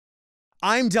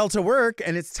I'm Delta Work,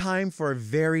 and it's time for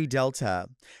Very Delta.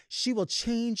 She will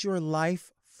change your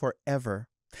life forever.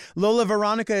 Lola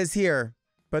Veronica is here.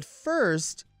 But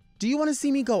first, do you want to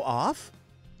see me go off?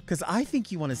 Because I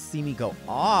think you want to see me go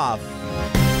off.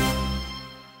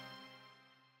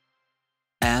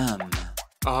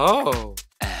 Oh.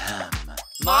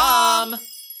 Mom!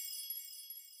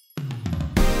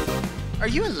 Are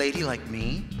you a lady like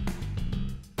me?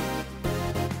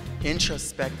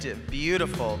 Introspective,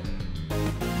 beautiful.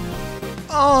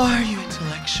 Oh, are you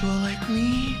intellectual like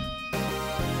me?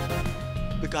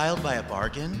 Beguiled by a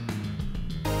bargain?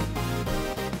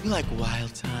 You like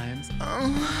wild times?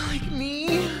 Oh, like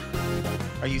me?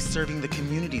 Are you serving the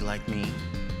community like me?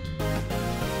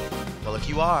 Well, if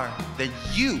you are, then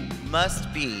you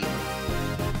must be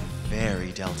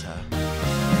Very Delta.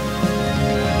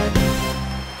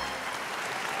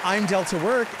 I'm Delta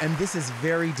Work, and this is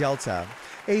Very Delta,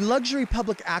 a luxury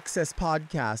public access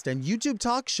podcast and YouTube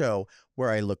talk show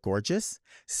where I look gorgeous,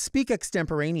 speak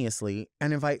extemporaneously,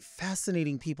 and invite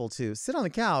fascinating people to sit on the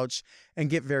couch and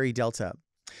get Very Delta.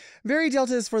 Very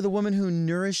Delta is for the woman who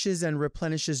nourishes and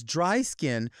replenishes dry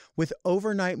skin with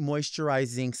overnight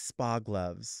moisturizing spa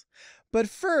gloves. But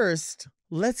first,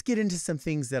 let's get into some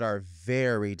things that are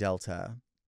very Delta.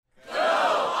 Go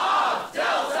off,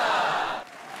 Delta!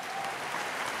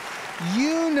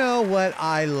 You know what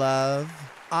I love?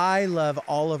 I love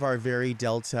all of our Very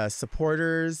Delta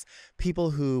supporters,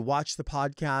 people who watch the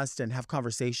podcast and have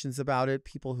conversations about it,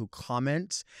 people who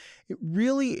comment. It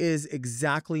really is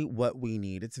exactly what we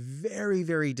need. It's very,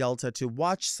 very Delta to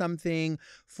watch something,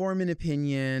 form an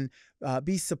opinion,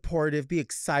 be supportive, be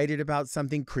excited about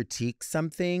something, critique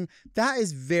something. That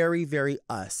is very, very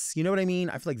us. You know what I mean?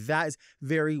 I feel like that is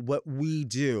very what we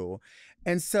do.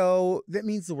 And so that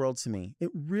means the world to me. It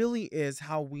really is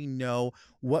how we know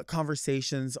what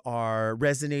conversations are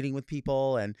resonating with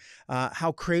people and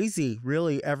how crazy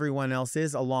really everyone else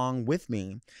is along with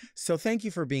me. So thank you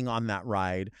for being on that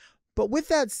ride. But with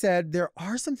that said, there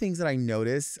are some things that I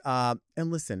notice. And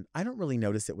listen, I don't really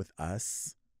notice it with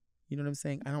us. You know what I'm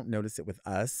saying? I don't notice it with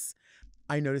us.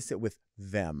 I notice it with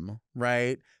them,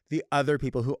 right? The other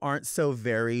people who aren't so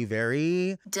very,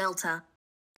 very Delta.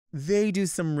 They do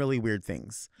some really weird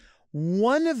things.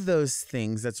 One of those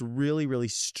things that's really, really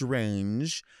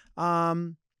strange,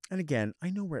 and again, I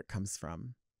know where it comes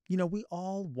from. You know, we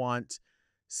all want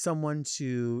someone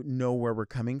to know where we're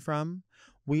coming from.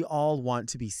 We all want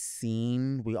to be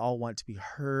seen. We all want to be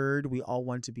heard. We all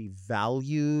want to be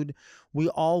valued. We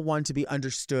all want to be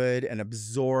understood and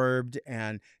absorbed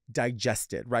and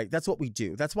digested, right? That's what we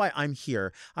do. That's why I'm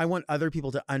here. I want other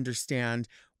people to understand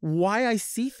why I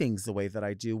see things the way that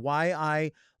I do, why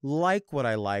I like what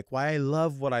I like, why I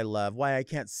love what I love, why I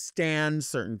can't stand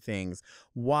certain things,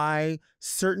 why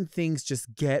certain things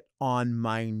just get on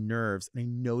my nerves. And I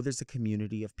know there's a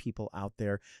community of people out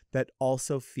there that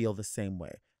also feel the same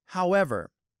way.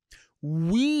 However,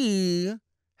 we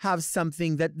have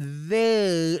something that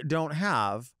they don't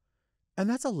have, and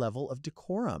that's a level of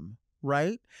decorum,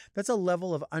 right? That's a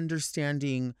level of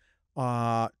understanding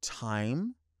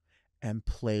time and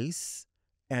place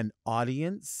and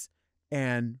audience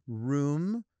and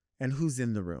room and who's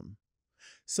in the room.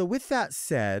 So with that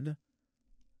said,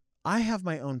 I have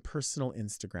my own personal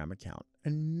Instagram account,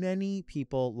 and many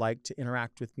people like to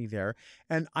interact with me there.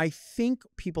 And I think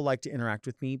people like to interact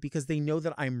with me because they know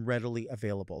that I'm readily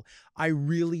available. I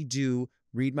really do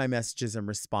read my messages and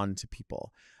respond to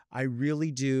people. I really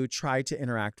do try to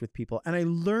interact with people. And I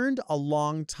learned a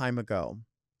long time ago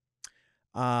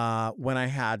when I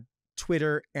had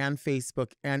Twitter and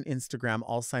Facebook and Instagram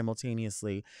all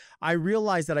simultaneously, I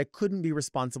realized that I couldn't be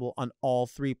responsible on all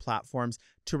three platforms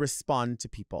to respond to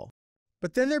people.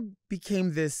 But then there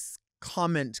became this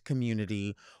comment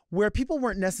community where people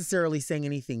weren't necessarily saying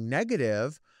anything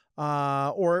negative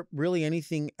or really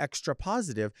anything extra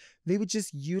positive. They would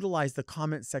just utilize the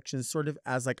comment section sort of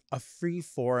as like a free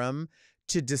forum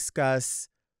to discuss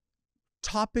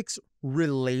topics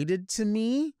related to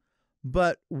me,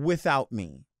 but without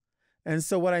me. And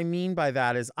so what I mean by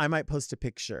that is I might post a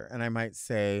picture and I might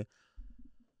say,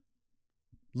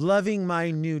 loving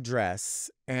my new dress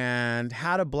and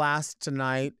had a blast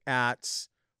tonight at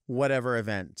whatever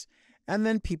event. And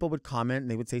then people would comment and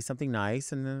they would say something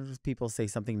nice, and then people say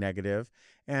something negative,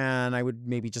 and I would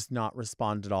maybe just not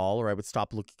respond at all, or I would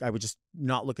stop looking. I would just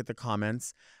not look at the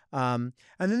comments. And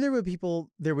then there would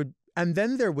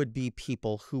be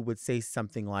people who would say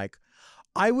something like,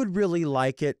 I would really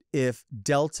like it if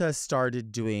Delta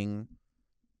started doing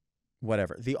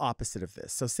whatever, the opposite of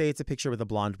this. So say it's a picture with a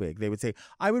blonde wig. They would say,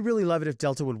 I would really love it if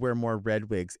Delta would wear more red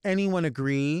wigs. Anyone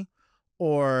agree?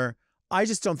 Or I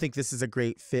just don't think this is a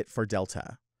great fit for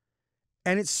Delta.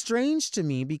 And it's strange to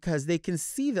me because they can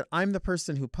see that I'm the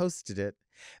person who posted it.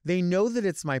 They know that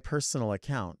it's my personal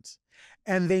account.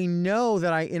 And they know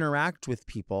that I interact with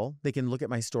people. They can look at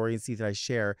my story and see that I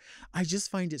share. I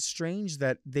just find it strange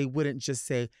that they wouldn't just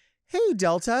say, hey,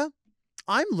 Delta,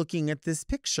 I'm looking at this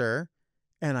picture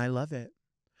and I love it.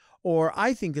 Or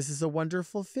I think this is a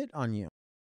wonderful fit on you.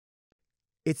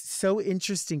 It's so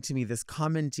interesting to me, this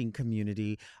commenting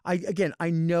community.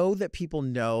 I know that people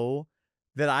know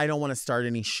that I don't want to start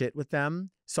any shit with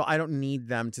them. So I don't need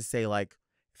them to say, like,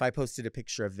 if I posted a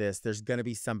picture of this, there's going to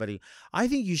be somebody. I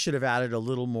think you should have added a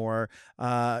little more,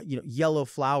 yellow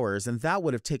flowers, and that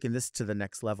would have taken this to the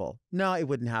next level. No, it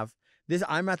wouldn't have.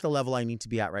 I'm at the level I need to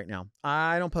be at right now.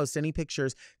 I don't post any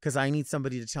pictures because I need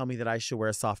somebody to tell me that I should wear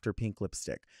a softer pink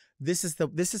lipstick.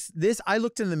 I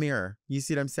looked in the mirror. You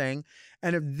see what I'm saying?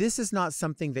 And if this is not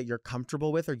something that you're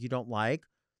comfortable with or you don't like,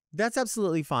 that's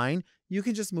absolutely fine. You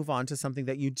can just move on to something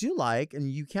that you do like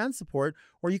and you can support,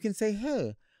 or you can say,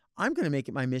 hey, I'm going to make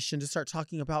it my mission to start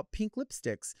talking about pink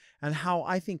lipsticks and how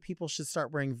I think people should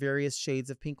start wearing various shades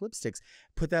of pink lipsticks.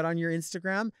 Put that on your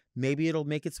Instagram. Maybe it'll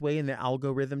make its way in the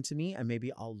algorithm to me and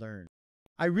maybe I'll learn.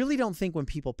 I really don't think when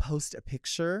people post a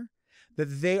picture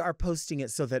that they are posting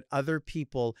it so that other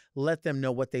people let them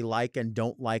know what they like and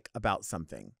don't like about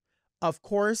something. Of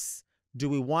course, do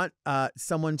we want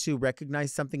someone to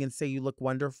recognize something and say you look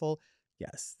wonderful?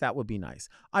 Yes, that would be nice.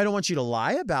 I don't want you to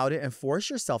lie about it and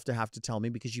force yourself to have to tell me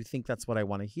because you think that's what I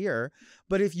want to hear.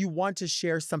 But if you want to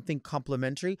share something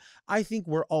complimentary, I think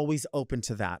we're always open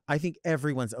to that. I think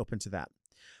everyone's open to that.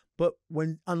 But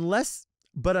unless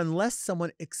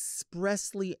someone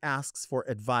expressly asks for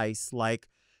advice, like,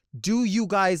 do you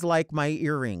guys like my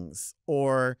earrings?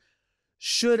 Or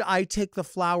should I take the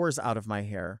flowers out of my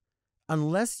hair?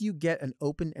 Unless you get an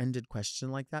open-ended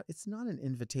question like that, it's not an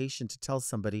invitation to tell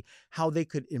somebody how they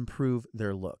could improve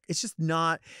their look. It's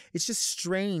just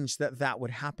strange that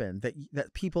would happen,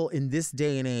 that people in this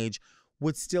day and age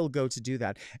would still go to do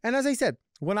that. And as I said,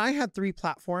 when I had 3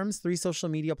 social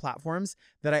media platforms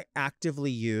that I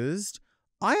actively used,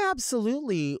 I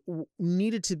absolutely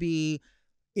needed to be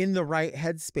in the right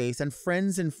headspace. And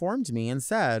friends informed me and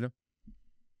said,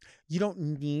 you don't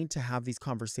need to have these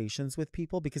conversations with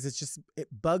people because it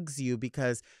bugs you,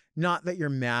 because not that you're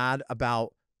mad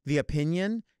about the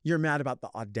opinion, you're mad about the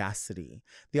audacity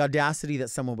that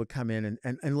someone would come in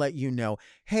and let you know,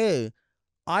 hey,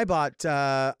 I bought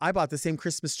the same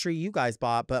Christmas tree you guys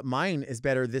bought, but mine is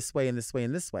better this way and this way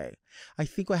and this way. I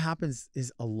think what happens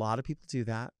is a lot of people do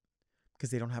that because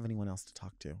they don't have anyone else to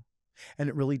talk to. And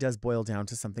it really does boil down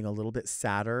to something a little bit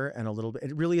sadder and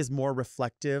it really is more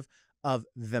reflective of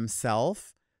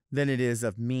themselves than it is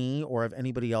of me or of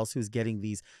anybody else who's getting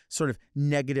these sort of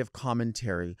negative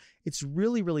commentary. It's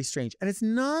really, really strange. And it's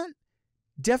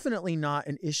definitely not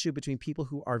an issue between people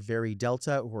who are very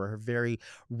Delta, who are very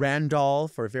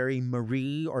Randolph, or very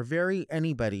Marie, or very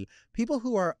anybody. People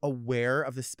who are aware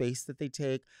of the space that they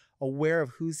take, aware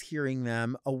of who's hearing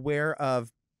them, aware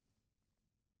of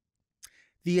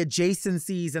the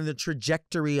adjacencies and the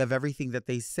trajectory of everything that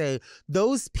they say.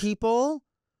 Those people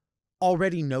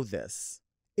already know this.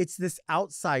 It's this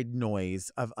outside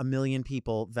noise of a million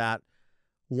people that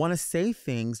want to say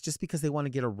things just because they want to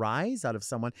get a rise out of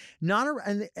someone.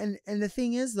 And the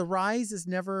thing is, the rise is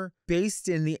never based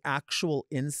in the actual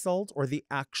insult or the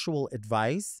actual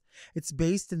advice. It's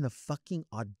based in the fucking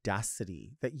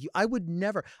audacity that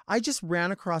I just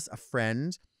ran across a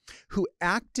friend who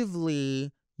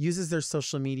actively uses their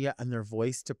social media and their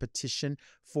voice to petition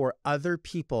for other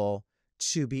people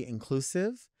to be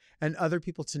inclusive and other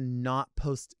people to not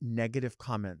post negative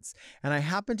comments. And I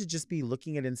happened to just be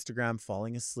looking at Instagram,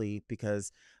 falling asleep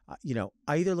because,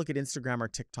 I either look at Instagram or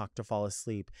TikTok to fall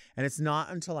asleep. And it's not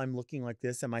until I'm looking like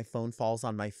this and my phone falls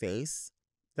on my face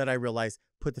that I realize,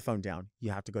 put the phone down.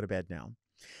 You have to go to bed now.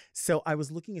 So I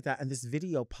was looking at that and this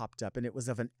video popped up and it was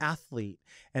of an athlete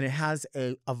and it has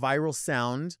a viral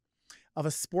sound of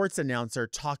a sports announcer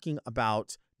talking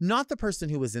about not the person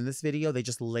who was in this video. They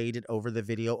just laid it over the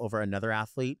video over another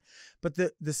athlete. But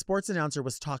the sports announcer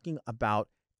was talking about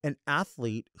an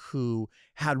athlete who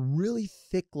had really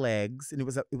thick legs. And it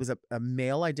was a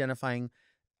male identifying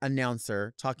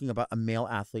announcer talking about a male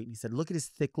athlete. And he said, look at his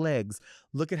thick legs.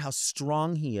 Look at how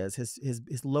strong he is.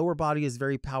 His lower body is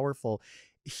very powerful.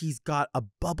 He's got a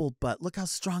bubble butt. Look how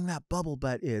strong that bubble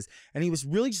butt is. And he was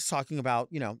really just talking about,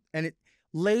 and it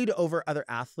laid over other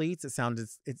athletes. It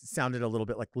sounded a little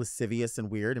bit like lascivious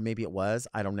and weird, and maybe it was,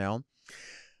 I don't know.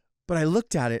 But I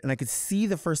looked at it and I could see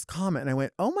the first comment and I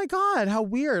went, oh my God, how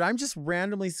weird. I'm just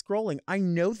randomly scrolling. I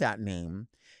know that name.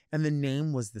 And the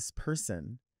name was this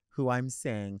person who I'm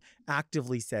saying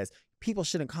actively says people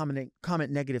shouldn't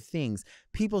comment negative things.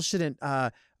 People shouldn't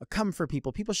come for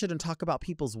people. People shouldn't talk about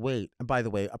people's weight. And by the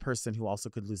way, a person who also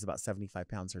could lose about 75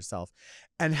 pounds herself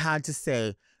and had to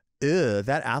say, ew,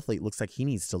 that athlete looks like he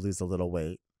needs to lose a little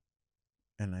weight.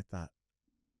 And I thought,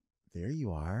 there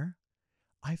you are.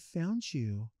 I found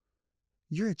you.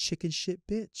 You're a chicken shit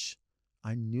bitch.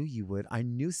 I knew you would. I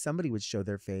knew somebody would show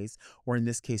their face, or in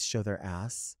this case, show their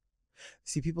ass.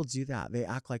 See, people do that. They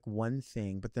act like one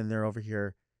thing, but then they're over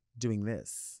here doing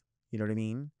this. You know what I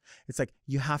mean? It's like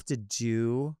you have to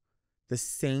do the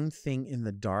same thing in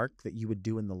the dark that you would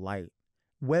do in the light.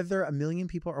 Whether a million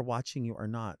people are watching you or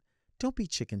not, don't be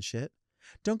chicken shit.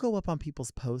 Don't go up on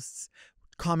people's posts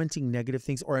commenting negative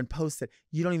things or in posts that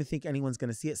you don't even think anyone's going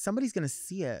to see it. Somebody's going to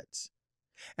see it.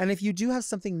 And if you do have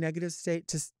something negative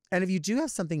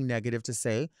to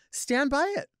say, stand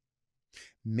by it.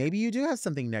 Maybe you do have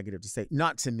something negative to say.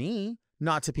 Not to me,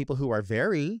 not to people who are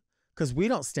very, because we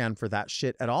don't stand for that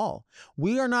shit at all.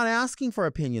 We are not asking for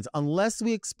opinions unless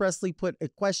we expressly put a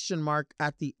question mark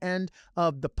at the end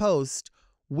of the post.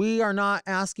 We are not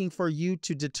asking for you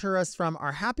to deter us from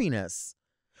our happiness.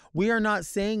 We are not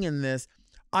saying in this,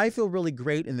 I feel really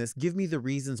great in this. Give me the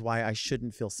reasons why I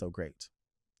shouldn't feel so great.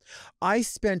 I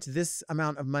spent this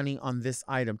amount of money on this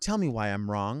item. Tell me why I'm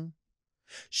wrong.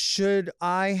 Should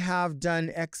I have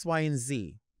done X, Y, and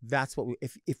Z? That's what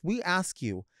if we ask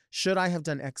you, should I have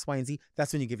done X, Y, and Z?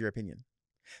 That's when you give your opinion.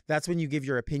 That's when you give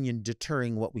your opinion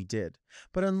deterring what we did.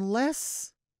 But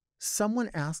unless someone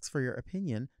asks for your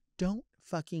opinion, don't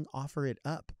fucking offer it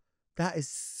up. That is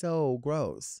so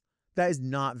gross. That is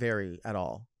not very at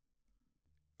all.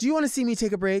 Do you want to see me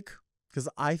take a break? Because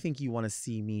I think you want to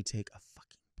see me take a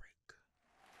fucking break.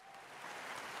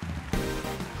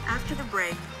 After the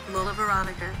break, Lola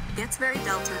Veronica gets very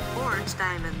Delta Orange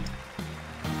Diamond.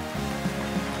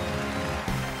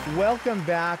 Welcome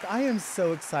back. I am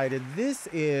so excited. This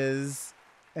is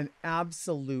an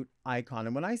absolute icon.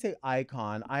 And when I say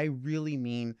icon, I really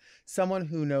mean someone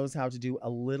who knows how to do a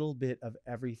little bit of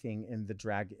everything in the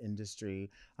drag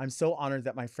industry. I'm so honored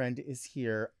that my friend is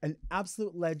here. An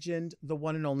absolute legend, the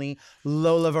one and only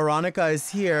Lola Veronica is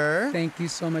here. Thank you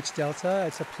so much, Delta.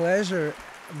 It's a pleasure.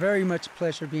 Very much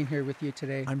pleasure being here with you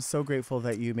today. I'm so grateful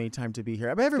that you made time to be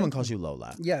here. But everyone calls you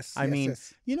Lola. Yes. I mean,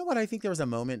 you know what? I think there was a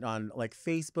moment on like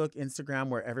Facebook, Instagram,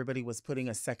 where everybody was putting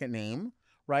a second name,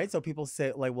 right? So people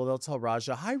say like, well, they'll tell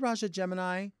Raja, hi, Raja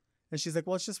Gemini. And she's like,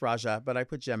 well, it's just Raja, but I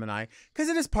put Gemini because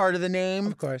it is part of the name.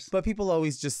 Of course. But people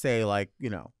always just say like, you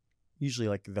know, usually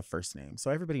like the first name. So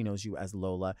everybody knows you as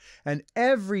Lola. And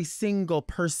every single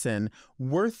person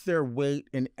worth their weight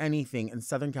in anything in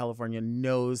Southern California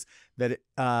knows that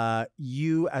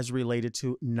you as related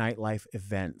to nightlife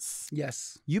events.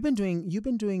 Yes. You've been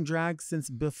doing drag since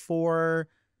before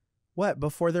what?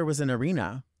 Before there was an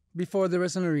arena. Before there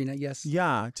was an arena, yes.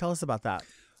 Yeah. Tell us about that.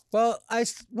 Well, I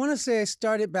want to say I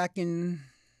started back in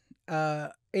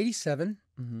 87,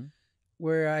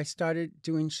 where I started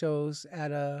doing shows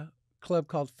at a club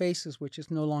called Faces, which is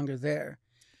no longer there.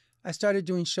 I started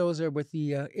doing shows there with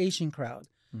the Asian crowd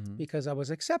because I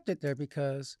was accepted there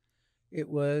because it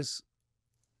was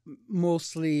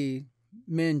mostly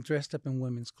men dressed up in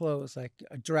women's clothes, like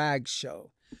a drag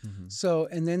show. So,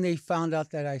 and then they found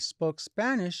out that I spoke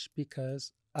Spanish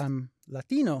because I'm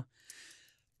Latino.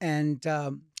 And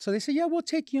so they said, yeah, we'll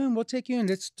take you in.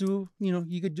 Let's do,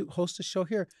 you could host a show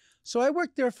here. So I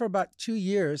worked there for about 2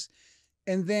 years.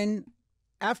 And then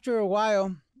after a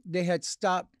while, they had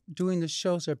stopped doing the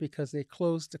shows there because they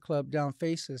closed the club down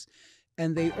Faces.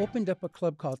 And they opened up a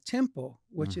club called Tempo,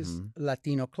 which is a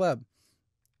Latino club.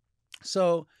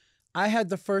 So I had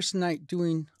the first night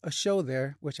doing a show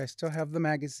there, which I still have the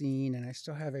magazine and I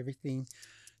still have everything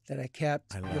that I kept,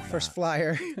 the first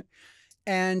flyer.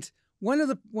 And one of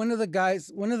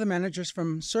the managers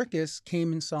from Circus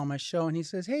came and saw my show and he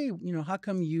says, hey, how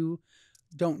come you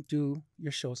don't do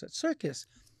your shows at Circus?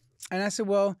 And I said,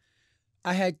 well,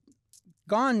 I had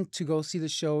gone to go see the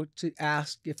show to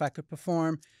ask if I could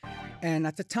perform. And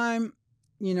at the time,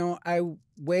 I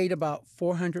weighed about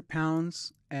 400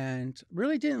 pounds and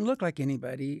really didn't look like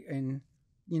anybody. And,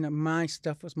 my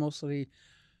stuff was mostly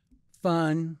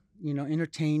fun,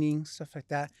 entertaining, stuff like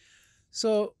that.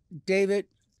 So David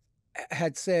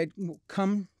had said,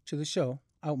 come to the show.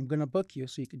 I'm going to book you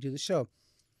so you could do the show.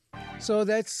 So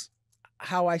that's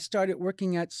how I started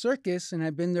working at Circus. And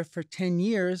I've been there for 10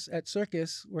 years at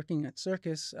Circus, working at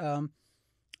Circus. And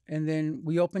then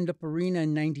we opened up Arena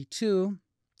in 92.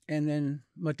 And then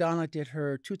Madonna did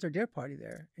her Truth or Dare party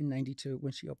there in 92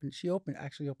 when she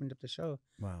actually opened up the show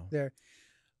there.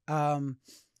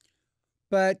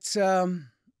 But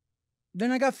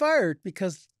then I got fired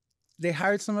because they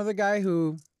hired some other guy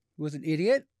who was an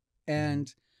idiot, Mm-hmm.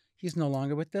 and he's no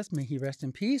longer with us. May he rest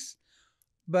in peace.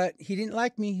 But he didn't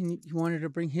like me. He wanted to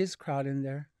bring his crowd in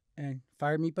there and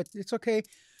fired me. But it's okay.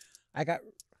 I got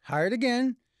hired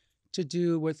again to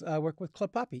do with work with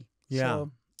Club Poppy. Yeah.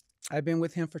 So I've been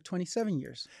with him for 27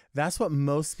 years. That's what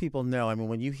most people know. I mean,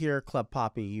 when you hear Club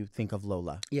Poppy, you think of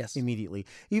Lola. Yes. Immediately.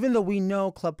 Even though we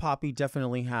know Club Poppy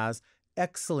definitely has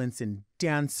excellence in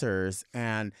dancers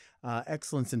and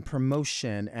excellence in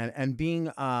promotion and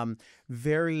being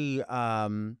very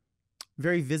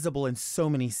very visible in so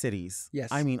many cities. Yes.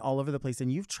 I mean, all over the place.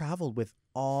 And you've traveled with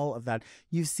all of that.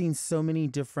 You've seen so many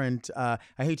different, I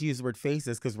hate to use the word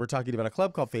faces because we're talking about a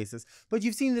club called Faces, but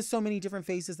you've seen so many different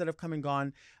faces that have come and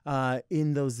gone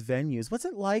in those venues. What's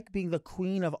it like being the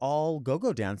queen of all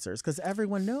go-go dancers? Because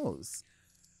everyone knows.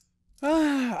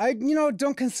 I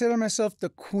don't consider myself the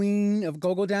queen of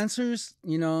go-go dancers.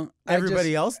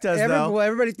 Everybody else does, though. Well,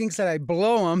 everybody thinks that I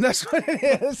blow them. That's what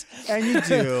it is. And you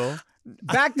do.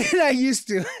 Back then, I used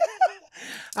to.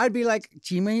 I'd be like,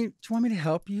 do you want me to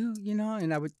help you?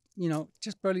 And I would,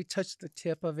 just barely touch the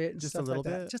tip of it and Just stuff a little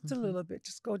like that. bit? Just a little bit.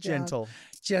 Just go down.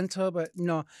 Gentle. But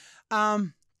no.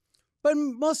 But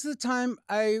most of the time,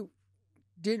 I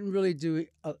didn't really do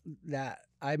that.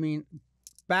 I mean,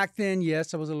 back then,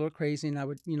 yes, I was a little crazy and I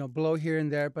would, blow here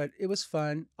and there, but it was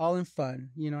fun, all in fun.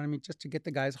 You know what I mean? Just to get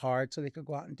the guys hard so they could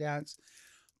go out and dance.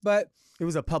 But it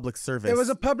was a public service. it was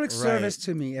a public service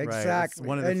to me. Exactly. Right. It's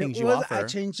one of the things you offer.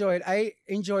 I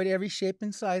enjoyed every shape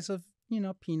and size of,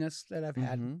 penis that I've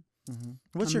had. Mm-hmm. Mm-hmm.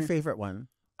 What's your favorite one?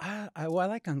 I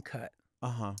like uncut.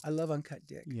 Uh-huh. I love uncut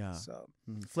dick. Yeah. So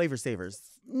Flavor savers.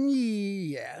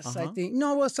 Yes, I think.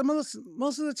 No, well,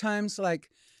 most of the times,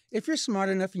 like, if you're smart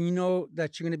enough and you know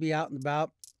that you're going to be out and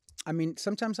about, I mean,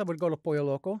 sometimes I would go to Pollo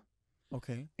Loco.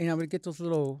 Okay. And I would get those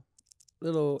little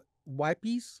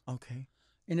wipies. Okay.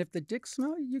 And if the dick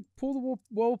smell, you pull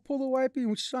the wipey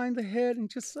and shine the head and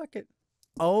just suck it.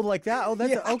 Oh, like that? Oh,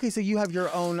 that's okay. So you have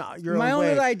your own my own way.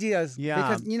 little ideas. Yeah.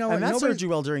 Because and that served you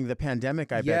well during the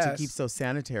pandemic, I bet, to keep so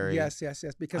sanitary. Yes.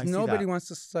 Because nobody wants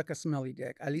to suck a smelly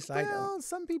dick. At least I don't. Well,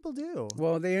 some people do.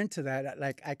 Well, they're into that.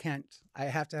 Like, I can't. I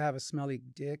have to have a smelly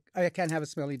dick. I can't have a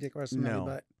smelly dick or a smelly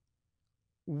butt.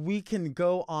 We can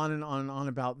go on and on and on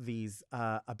about these,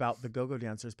 about the go-go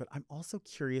dancers, but I'm also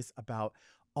curious about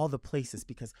all the places,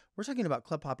 because we're talking about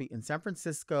Club Poppy in San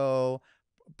Francisco,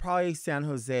 probably San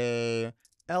Jose,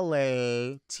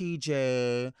 LA,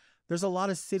 TJ. There's a lot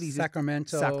of cities.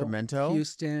 Sacramento,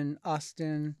 Houston,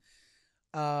 Austin,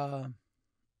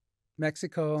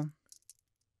 Mexico.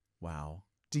 Wow.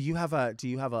 Do you have a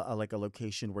like a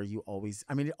location where you always,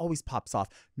 I mean, it always pops off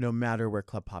no matter where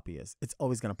Club Poppy is. It's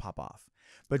always going to pop off.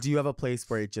 But do you have a place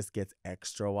where it just gets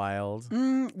extra wild?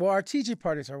 Well, our TG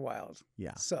parties are wild.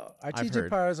 Yeah. So our TG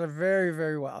parties are very,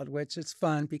 very wild, which is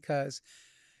fun because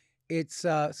it's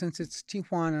since it's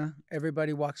Tijuana,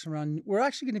 everybody walks around. We're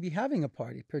actually going to be having a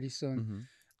party pretty soon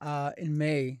in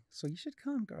May. So you should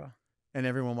come, girl. And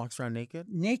everyone walks around naked?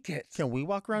 Naked. Can we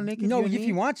walk around naked? No, if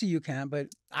you want to, you can. But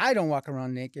I don't walk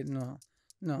around naked. No.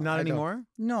 Not anymore?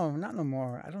 No, not no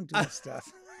more. I don't do that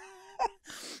stuff.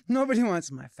 Nobody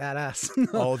wants my fat ass. No.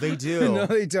 Oh, they do. No,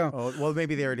 they don't. Oh, well,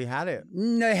 maybe they already had it.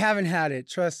 No, they haven't had it.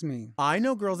 Trust me. I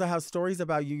know girls that have stories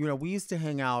about you. You know, we used to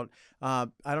hang out. I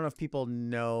don't know if people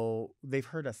know. They've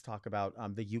heard us talk about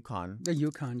the Yukon. The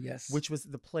Yukon, yes. Which was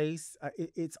the place.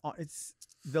 It's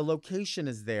the location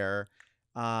is there.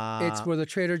 It's where the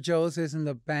Trader Joe's is in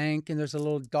the bank, and there's a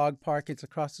little dog park. It's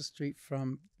across the street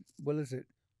from, what is it?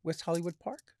 West Hollywood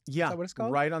Park? Yeah. Is that what it's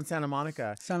called? Right on Santa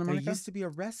Monica. Santa Monica? And it used to be a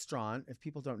restaurant, if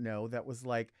people don't know, that was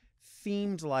like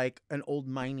themed like an old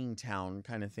mining town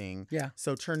kind of thing. Yeah.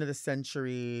 So turn of the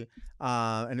century,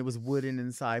 and it was wooden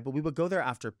inside. But we would go there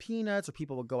after Peanuts, or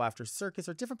people would go after Circus,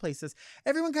 or different places.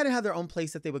 Everyone kind of had their own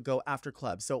place that they would go after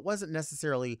clubs. So it wasn't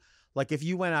necessarily like if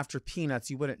you went after Peanuts,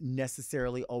 you wouldn't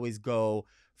necessarily always go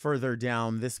further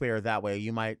down this way or that way.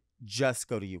 You might just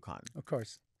go to Yukon. Of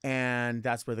course. And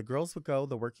that's where the girls would go.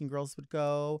 The working girls would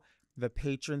go. The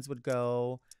patrons would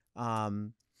go. I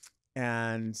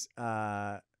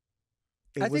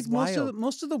think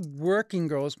most of the working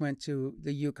girls went to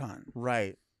the Yukon.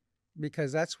 Right.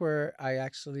 Because that's where I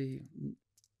actually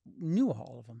knew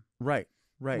all of them. Right.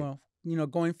 Well,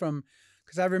 going from,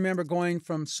 because I remember going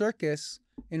from Circus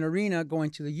in Arena,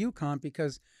 going to the Yukon,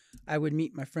 because I would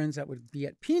meet my friends that would be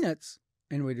at Peanuts,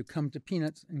 and we would come to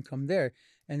Peanuts and come there.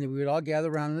 And then we would all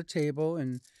gather around the table,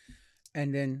 and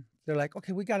then they're like,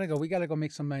 okay, we gotta go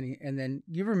make some money. And then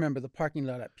you remember the parking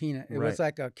lot at Peanut. It was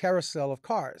like a carousel of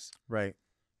cars. Right.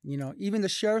 Even the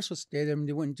sheriffs would stay there and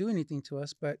they wouldn't do anything to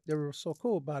us, but they were so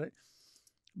cool about it.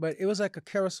 but it was like a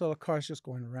carousel of cars just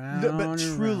going round. No, but and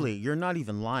truly, round. you're not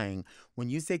even lying. When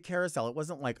you say carousel, it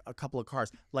wasn't like a couple of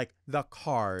cars. Like the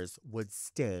cars would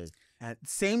stay at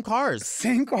same cars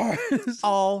Same cars.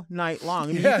 all night long.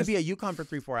 I mean, you could be at Yukon for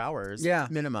 3-4 hours, Yeah.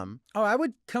 minimum. Oh, I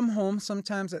would come home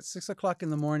sometimes at 6 o'clock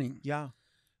in the morning. Yeah.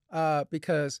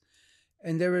 Because,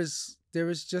 and there was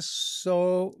just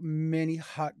so many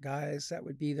hot guys that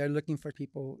would be there looking for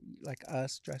people like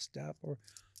us dressed up, or,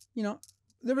 you know,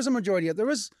 there was a majority of, there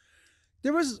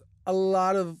was a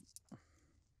lot of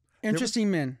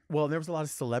interesting men. Well, there was a lot of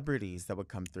celebrities that would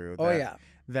come through. Oh, yeah.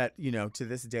 That, you know, to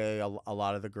this day, a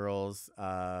lot of the girls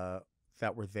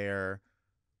that were there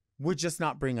would just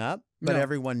not bring up, but No.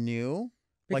 everyone knew.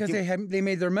 Because they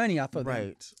made their money off of them.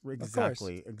 Right.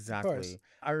 Exactly. Exactly.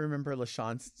 I remember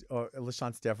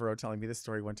LaShance Devereaux telling me this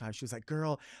story one time. She was like,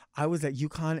 girl, I was at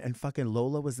Yukon and fucking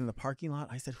Lola was in the parking lot.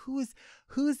 I said, who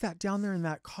is that down there in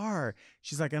that car?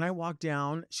 She's like, and I walked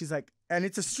down. She's like, and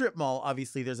it's a strip mall.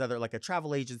 Obviously, there's other, like a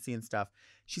travel agency and stuff.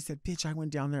 She said, bitch, I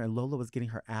went down there and Lola was getting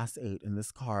her ass ate in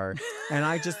this car. And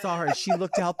I just saw her and she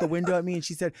looked out the window at me and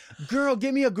she said, girl,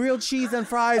 give me a grilled cheese and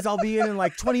fries. I'll be in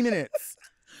like 20 minutes.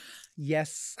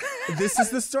 Yes. This is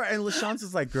the story. And LaShance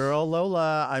was like, girl,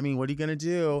 Lola, I mean, what are you going to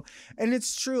do? And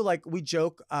it's true. Like we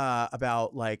joke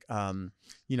about like,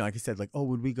 you know, like I said, like, oh,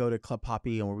 would we go to Club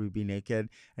Poppy and would we be naked?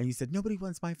 And you said, nobody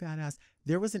wants my fat ass.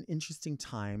 There was an interesting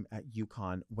time at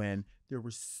Yukon when there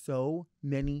were so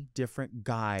many different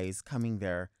guys coming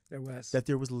there. There was. That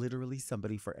there was literally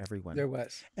somebody for everyone. There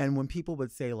was. And when people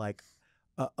would say like,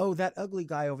 oh, that ugly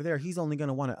guy over there, he's only going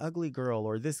to want an ugly girl,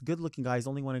 or this good looking guy's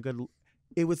only want a good.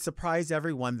 It would surprise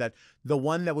everyone that the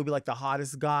one that would be like the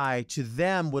hottest guy to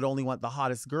them would only want the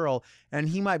hottest girl. And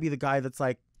he might be the guy that's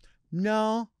like,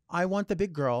 no, I want the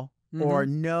big girl. Mm-hmm. Or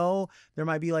no, there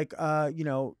might be like, you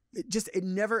know, it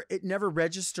never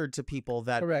registered to people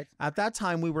that Correct. At that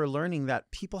time we were learning that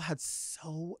people had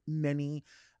so many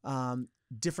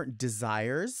different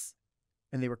desires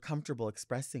and they were comfortable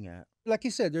expressing it. Like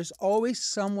you said, there's always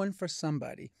someone for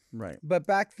somebody. Right. But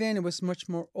back then it was much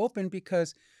more open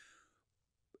because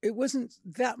it wasn't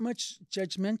that much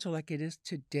judgmental like it is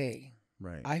today.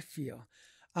 Right. I feel.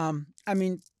 I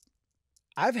mean,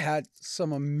 I've had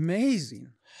some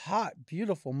amazing, hot,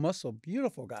 beautiful,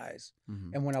 beautiful guys.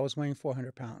 Mm-hmm. And when I was weighing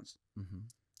 400 pounds. Mm-hmm.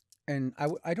 And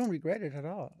I don't regret it at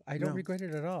all. I don't regret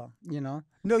it at all, you know?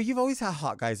 No, you've always had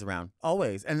hot guys around.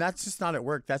 Always. And that's just not at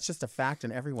work. That's just a fact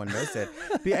and everyone knows it.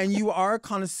 And you are a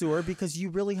connoisseur because you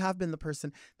really have been the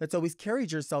person that's always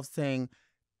carried yourself saying,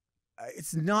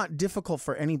 it's not difficult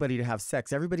for anybody to have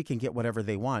sex. Everybody can get whatever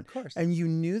they want. Of course. And you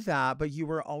knew that, but you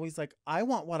were always like, I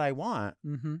want what I want.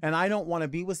 Mm-hmm. And I don't want to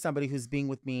be with somebody who's being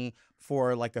with me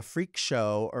for like a freak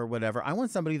show or whatever. I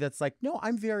want somebody that's like, no,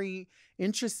 I'm very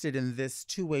interested in this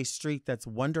two-way street that's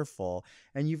wonderful.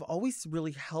 And you've always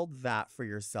really held that for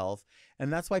yourself.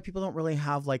 And that's why people don't really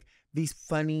have like these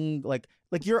funny, like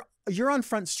you're on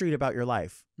Front Street about your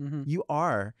life. Mm-hmm. You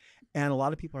are. And a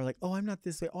lot of people are like, oh, I'm not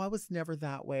this way. Oh, I was never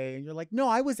that way. And you're like, no,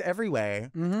 I was every way.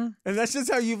 Mm-hmm. And that's just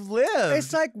how you've lived.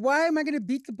 It's like, why am I going to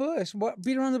beat the bush?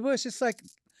 Beat around the bush? It's like,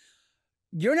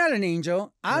 you're not an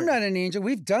angel. I'm not an angel.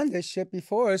 We've done this shit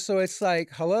before. So it's like,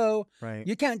 hello. Right.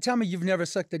 You can't tell me you've never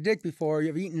sucked a dick before.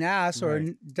 You've eaten ass or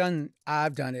done,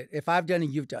 I've done it. If I've done it,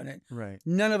 you've done it. Right.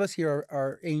 None of us here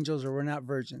are angels or we're not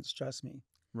virgins. Trust me.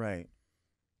 Right.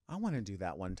 I want to do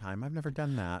that one time. I've never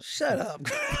done that. Shut up.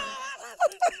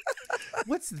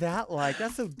 What's that like?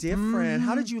 That's so different.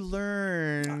 How did you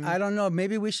learn? I don't know.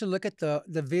 Maybe we should look at the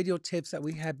videotapes that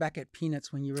we had back at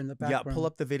Peanuts when you were in the back room. Pull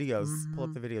up the videos. Mm-hmm. Pull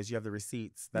up the videos. You have the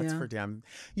receipts. That's for damn.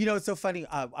 You know, it's so funny.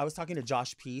 I was talking to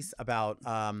Josh Peace about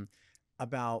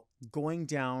going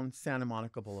down Santa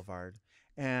Monica Boulevard.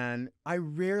 And I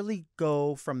rarely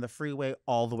go from the freeway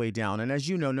all the way down. And as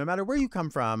you know, no matter where you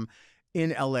come from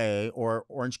in LA or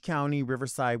Orange County,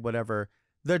 Riverside, whatever,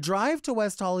 the drive to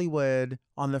West Hollywood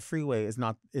on the freeway is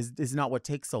not what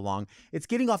takes so long. It's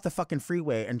getting off the fucking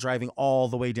freeway and driving all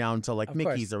the way down to like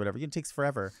Mickey's or whatever. It takes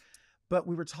forever. But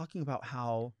we were talking about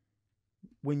how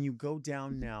when you go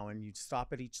down now and you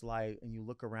stop at each light and you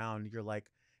look around, you're like,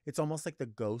 it's almost like the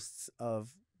ghosts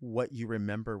of what you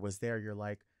remember was there. You're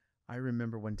like, I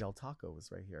remember when Del Taco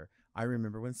was right here. I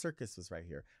remember when Circus was right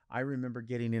here. I remember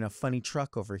getting in a funny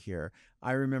truck over here.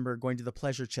 I remember going to the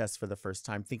Pleasure Chest for the first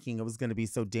time thinking it was going to be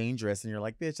so dangerous. And you're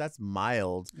like, bitch, that's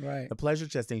mild. Right. The Pleasure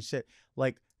Chest ain't shit.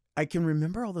 Like, I can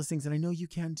remember all those things, and I know you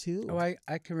can too. Oh, I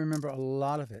can remember a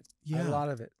lot of it. Yeah. A lot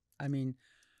of it. I mean,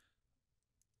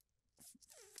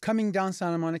 coming down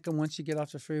Santa Monica, once you get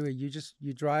off the freeway, you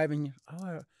drive and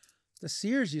The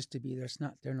Sears used to be there. It's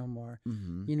not there no more.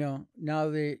 Mm-hmm. You know, now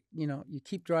you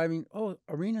keep driving. Oh,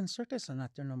 Arena and Circus are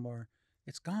not there no more.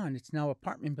 It's gone. It's now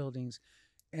apartment buildings.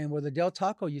 And where the Del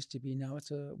Taco used to be, now it's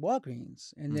a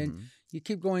Walgreens. And then Mm-hmm. you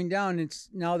keep going down. It's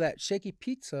now that Shaky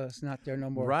Pizza is not there no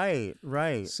more.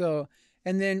 Right. So,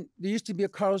 and then there used to be a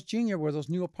Carl's Jr. where those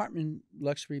new apartment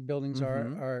luxury buildings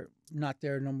Mhm. are not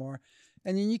there no more.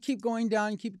 And then you keep going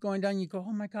down, you go,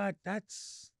 oh my God,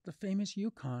 that's the famous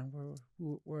Yukon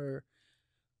where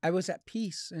I was at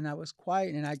peace and I was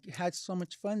quiet and I had so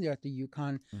much fun there at the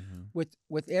Yukon Mm-hmm.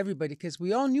 with everybody because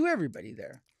we all knew everybody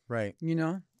there. Right. You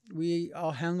know, we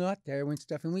all hung out there and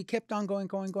stuff, and we kept on going.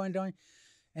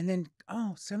 And then,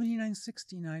 79,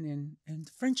 69, and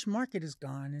the French Market is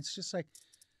gone. It's just like,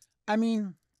 I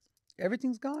mean,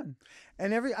 everything's gone.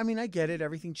 And I get it.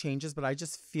 Everything changes, but I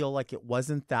just feel like it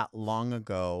wasn't that long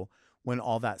ago when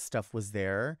all that stuff was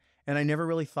there. And I never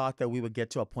really thought that we would get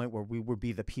to a point where we would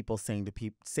be the people saying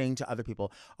to other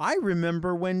people, I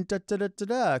remember when da da da da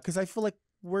da, because I feel like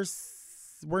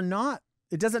we're not.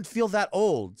 It doesn't feel that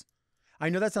old. I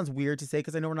know that sounds weird to say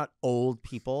because I know we're not old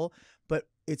people, but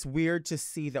it's weird to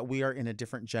see that we are in a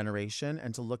different generation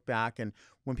and to look back. And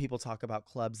when people talk about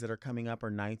clubs that are coming up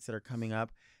or nights that are coming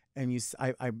up, and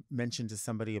I mentioned to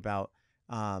somebody about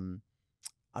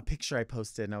a picture I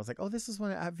posted, and I was like, oh, this is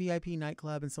one at VIP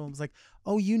nightclub. And someone was like,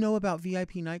 oh, you know about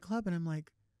VIP nightclub? And I'm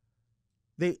like,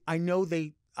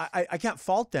 I can't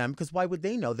fault them because why would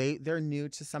they know? They're new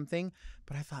to something.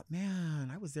 But I thought, man,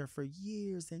 I was there for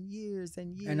years and years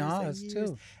and years. And Oz, years,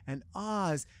 too. And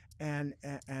Oz. And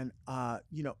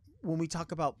when we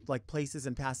talk about like places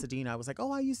in Pasadena, I was like,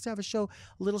 oh, I used to have a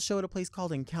little show at a place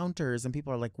called Encounters. And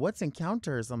people are like, what's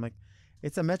Encounters? I'm like,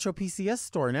 it's a Metro PCS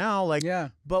store now. Like, Yeah.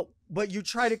 But you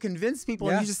try to convince people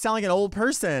Yeah. and you just sound like an old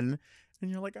person. And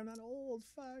you're like, I'm not old.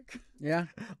 Fuck. Yeah.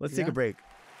 Let's take Yeah. a break.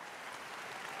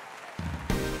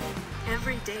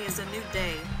 Every day is a new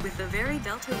day with the Very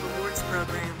Delta Rewards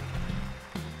program.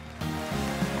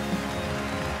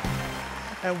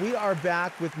 And we are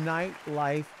back with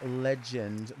nightlife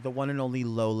legend, the one and only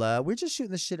Lola. We're just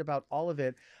shooting the shit about all of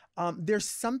it. There's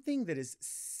something that is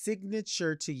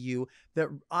signature to you that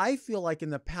I feel like in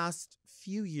the past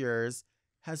few years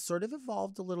has sort of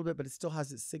evolved a little bit, but it still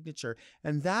has its signature.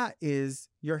 And that is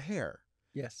your hair.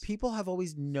 Yes. People have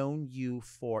always known you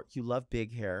love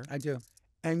big hair. I do.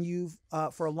 And you've,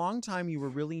 for a long time, you were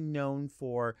really known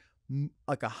for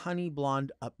like a honey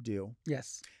blonde updo.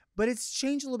 Yes. But it's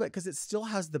changed a little bit because it still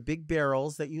has the big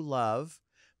barrels that you love,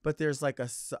 but there's like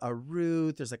a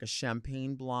root, there's like a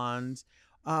champagne blonde.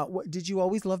 Did you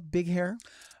always love big hair?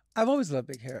 I've always loved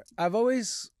big hair. I've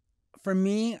always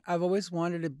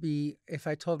wanted to be, if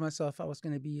I told myself I was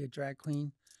going to be a drag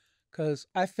queen, because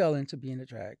I fell into being a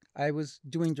drag. I was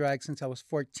doing drag since I was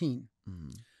 14.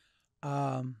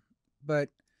 Mm. But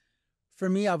for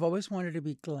me, I've always wanted to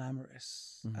be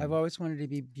glamorous. Mhm. I've always wanted to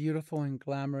be beautiful and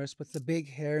glamorous with the big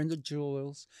hair and the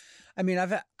jewels. I mean,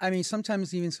 sometimes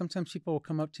people will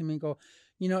come up to me and go,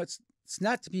 you know, it's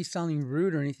not to be sounding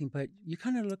rude or anything, but you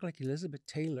kind of look like Elizabeth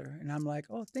Taylor. And I'm like,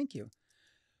 oh, thank you.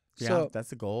 Yeah, So,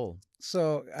 that's the goal.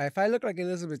 so if I look like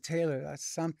Elizabeth Taylor, that's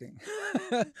something.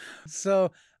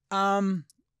 So,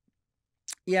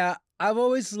 yeah, I've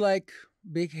always liked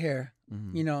big hair.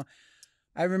 Mhm. You know,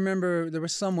 I remember there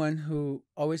was someone who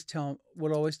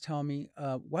would always tell me,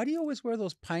 why do you always wear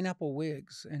those pineapple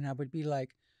wigs? And I would be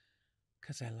like,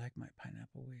 because I like my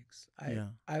pineapple wigs.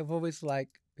 I've always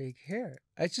liked big hair.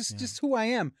 It's just who I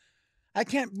am. I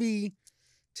can't be.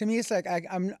 To me, it's like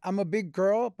I'm a big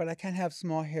girl, but I can't have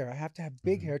small hair. I have to have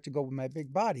big hair to go with my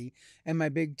big body and my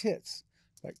big tits.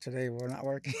 Like today, we're not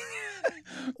working.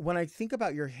 When I think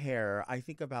about your hair, I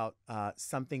think about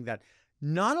something that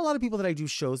not a lot of people that I do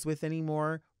shows with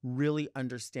anymore really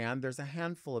understand. There's a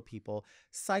handful of people.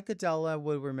 Psychedela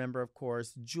will remember, of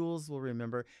course. Jules will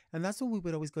remember. And that's when we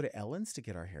would always go to Ellen's to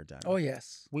get our hair done. Oh,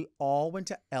 yes. We all went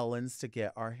to Ellen's to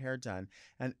get our hair done.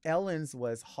 And Ellen's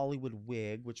was Hollywood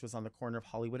Wig, which was on the corner of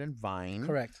Hollywood and Vine.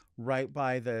 Correct. Right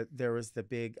by there was the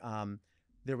big,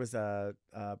 there was a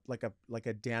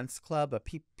dance club, a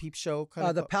peep show.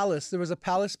 The Palace. There was a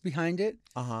Palace behind it.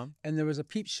 Uh-huh. And there was a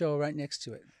peep show right next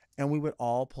to it. And we would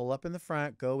all pull up in the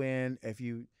front, go in.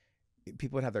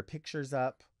 People would have their pictures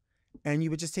up, and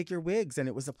you would just take your wigs. And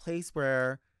it was a place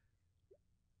where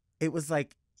it was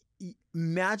like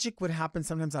magic would happen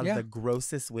sometimes out of the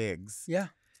grossest wigs. Yeah.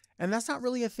 And that's not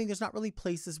really a thing. There's not really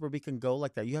places where we can go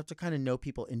like that. You have to kind of know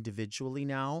people individually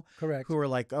now. Correct. Who are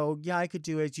like, oh, yeah, I could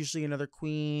do it. It's usually another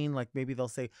queen. Like maybe they'll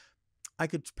say, I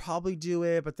could probably do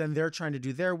it, but then they're trying to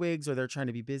do their wigs or they're trying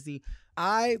to be busy.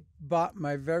 I bought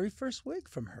my very first wig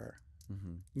from her.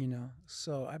 Mm-hmm.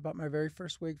 So I bought my very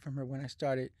first wig from her when I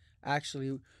started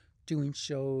actually doing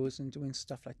shows and doing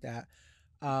stuff like that.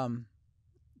 Um,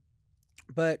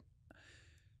 but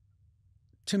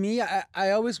to me,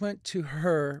 I always went to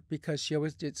her because she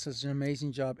always did such an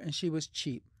amazing job, and she was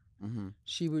cheap. Mm-hmm.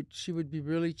 She would be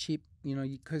really cheap,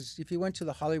 because if you went to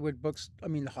the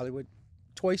the Hollywood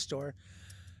toy store,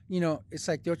 it's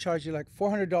like they'll charge you like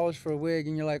 $400 for a wig,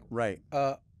 and you're like, Right.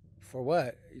 For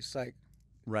what? It's like,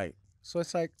 Right. so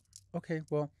it's like, okay,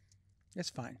 well, it's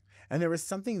fine. And there was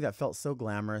something that felt so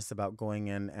glamorous about going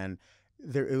in, and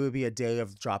it would be a day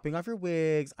of dropping off your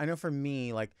wigs. I know for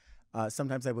me, like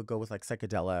sometimes I would go with like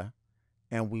Psychedella,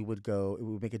 and we would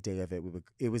make a day of it.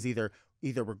 It was either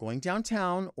we're going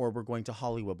downtown or we're going to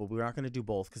Hollywood, but we were not going to do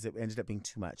both because it ended up being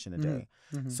too much in a day.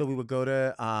 Mm-hmm. So we would go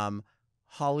to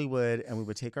Hollywood, and we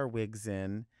would take our wigs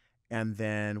in, and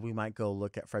then we might go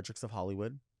look at Fredericks of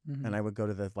Hollywood. Mm-hmm. And I would go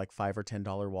to the like $5 or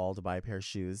 $10 wall to buy a pair of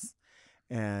shoes.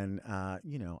 And, at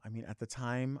the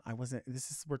time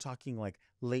we're talking like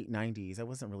late 90s. I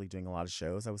wasn't really doing a lot of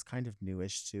shows. I was kind of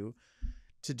newish to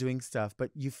doing stuff,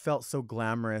 but you felt so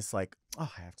glamorous. Like,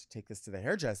 oh, I have to take this to the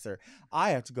hairdresser.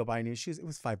 I have to go buy new shoes. It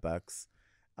was $5.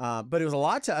 But it was a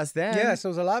lot to us then. Yes, it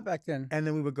was a lot back then. And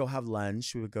then we would go have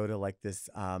lunch. We would go to like this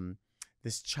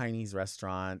Chinese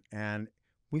restaurant, and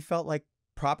we felt like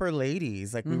proper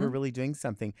ladies, like we were really doing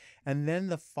something. And then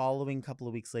the following couple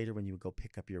of weeks later, when you would go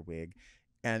pick up your wig,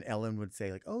 and Ellen would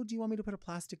say like, oh, do you want me to put a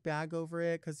plastic bag over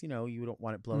it? Because, you don't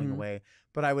want it blowing away.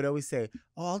 But I would always say,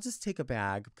 oh, I'll just take a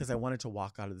bag, because I wanted to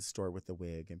walk out of the store with the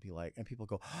wig and be like, and people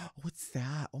go, oh, what's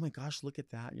that? Oh my gosh, look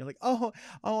at that. And you're like, oh,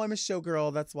 I'm a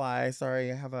showgirl. That's why.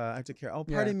 Sorry, I have to care. Oh,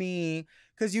 pardon me.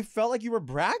 Because you felt like you were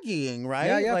bragging,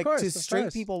 right? Yeah, like of course, to of straight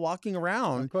course. people walking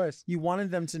around. Of course. You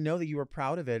wanted them to know that you were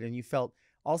proud of it. And you felt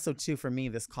also, too, for me,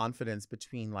 this confidence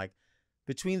between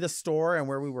the store and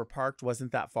where we were parked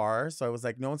wasn't that far. So I was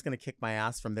like, no one's going to kick my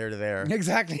ass from there to there.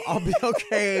 Exactly. I'll be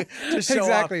okay to show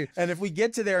Exactly. up. And if we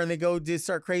get to there and they go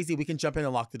start crazy, we can jump in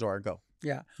and lock the door and go.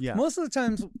 Yeah. Yeah. Most of the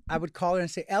times I would call her and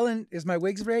say, Ellen, is my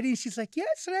wigs ready? And she's like, yeah,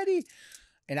 it's ready.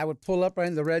 And I would pull up right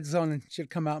in the red zone, and she'd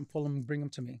come out and pull them and bring them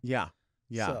to me. Yeah.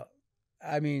 Yeah. So,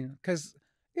 because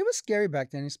it was scary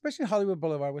back then, especially Hollywood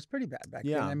Boulevard was pretty bad back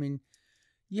Yeah. then.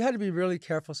 You had to be really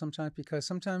careful sometimes, because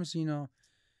sometimes,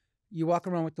 you walk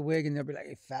around with the wig and they'll be like,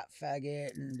 hey, fat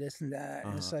faggot and this and that.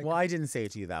 And it's like, well, I didn't say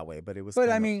it to you that way, but it was. but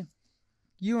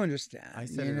you understand. I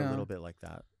said it a little bit like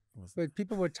that. But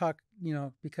people would talk,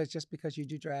 because you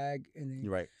do drag, and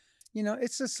You're right.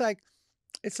 it's just like,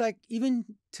 it's like even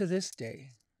to this day,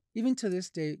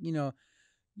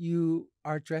 you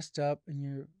are dressed up and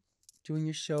you're doing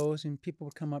your shows, and people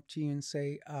would come up to you and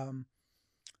say,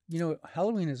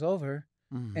 Halloween is over.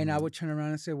 Mm-hmm. And I would turn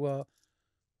around and say, well,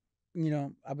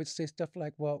 I would say stuff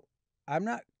like, well, I'm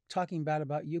not talking bad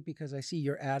about you because I see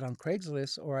your ad on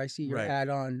Craigslist, or I see your ad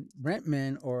on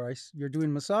Rentman, or you're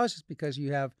doing massages because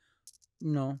you have,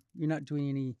 you're not doing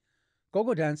any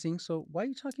go-go dancing. So why are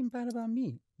you talking bad about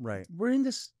me? Right. We're in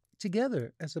this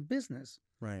together as a business.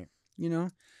 Right.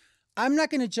 I'm not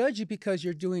going to judge you because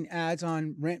you're doing ads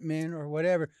on Rentman or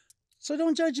whatever. So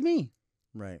don't judge me.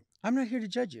 Right. I'm not here to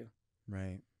judge you.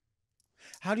 Right.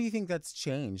 How do you think that's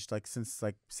changed? Like since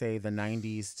say the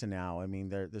 90s to now? I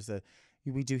mean,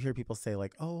 we do hear people say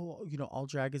like, oh, all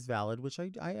drag is valid, which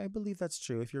I believe that's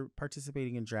true if you're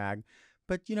participating in drag.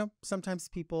 But, sometimes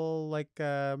people like,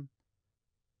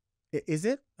 is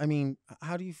it? I mean,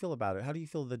 how do you feel about it? How do you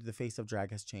feel that the face of drag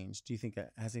has changed? Do you think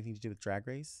it has anything to do with Drag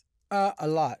Race? A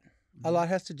lot. Mm-hmm. A lot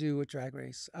has to do with Drag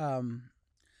Race.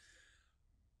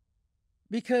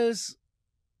 Because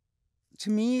to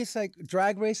me, it's like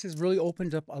Drag Race has really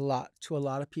opened up a lot to a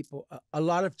lot of people. A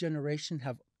lot of generation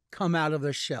have come out of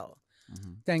their shell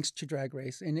thanks to Drag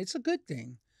Race, and it's a good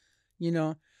thing.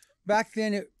 Back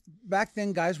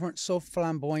then guys weren't so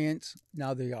flamboyant.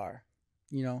 Now they are,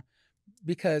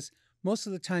 because most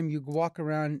of the time you walk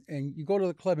around and you go to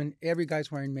the club and every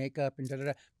guy's wearing makeup and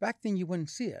da-da-da. Back then you wouldn't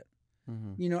see it.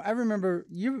 Mm-hmm. I remember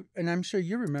you, and I'm sure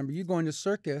you remember you going to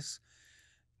circus,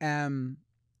 and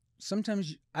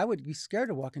sometimes I would be scared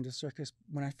to walk into circus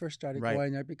when I first started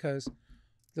going there, because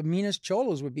the meanest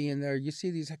cholos would be in there. You see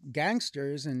these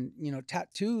gangsters and,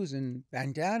 tattoos and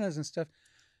bandanas and stuff.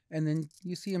 And then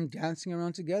you see them dancing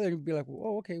around together. And you'd be like,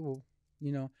 oh, okay, well,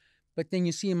 But then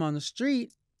you see them on the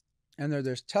street and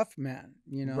there's tough man,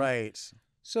 Right.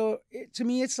 So to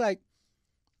me, it's like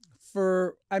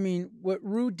what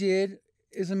Rue did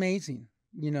is amazing.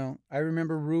 I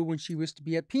remember Rue when she used to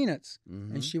be at Peanuts,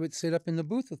 and she would sit up in the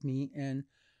booth with me and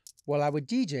while I would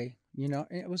DJ, and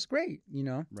it was great,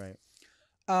 Right.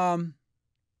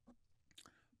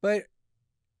 But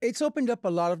It's opened up a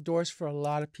lot of doors for a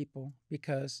lot of people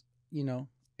because, you know,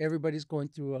 everybody's going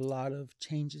through a lot of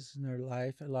changes in their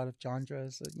life, a lot of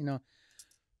genres. You know,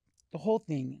 the whole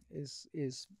thing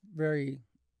is very,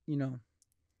 you know,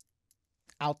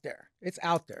 out there. It's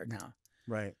out there now.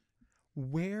 Right.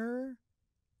 Where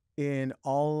in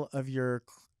all of your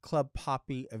Club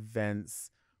Poppy events,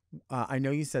 I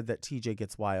know you said that TJ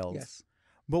Gets Wild. Yes.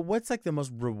 But what's like the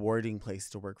most rewarding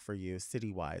place to work for you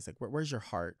city-wise? Like where's your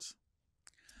heart?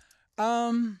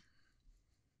 My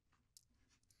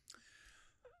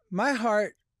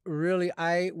heart really,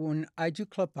 when I do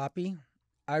Club Poppy,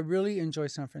 I really enjoy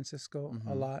San Francisco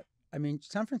a lot. I mean,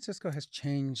 San Francisco has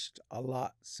changed a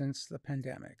lot since the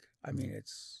pandemic. I mean,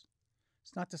 it's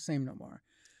not the same no more.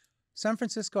 San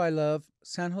Francisco, I love.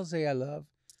 San Jose, I love.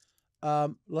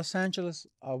 Los Angeles,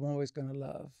 I'm always gonna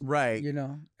love. Right. You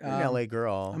know, You're an LA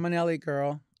girl. I'm an LA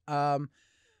girl.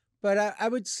 But I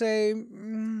would say,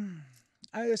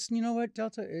 you know what,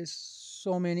 Delta is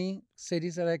so many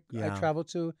cities that I travel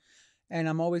to, and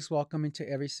I'm always welcome into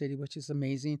every city, which is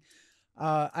amazing.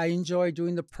 I enjoy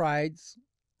doing the prides,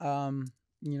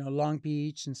 you know, Long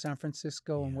Beach and San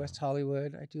Francisco and West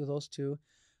Hollywood. I do those too.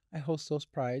 I host those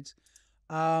prides,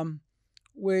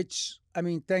 which, I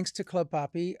mean, thanks to Club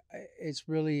Poppy, it's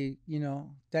really, you know,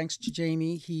 thanks to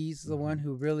Jamie. He's the one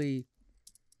who really,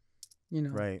 you know,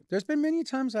 right. There's been many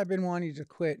times I've been wanting to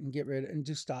quit and get rid of and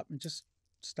just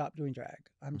stop doing drag.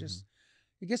 I'm just,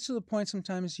 it gets to the point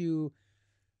sometimes you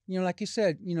know, like you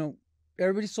said, you know,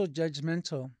 everybody's so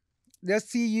judgmental. They'll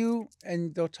see you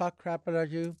and they'll talk crap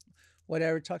about you,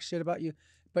 whatever, talk shit about you.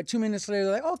 But 2 minutes later,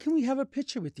 they're like, oh, can we have a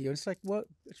picture with you? It's like, well,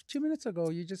 2 minutes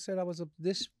ago, you just said I was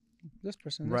this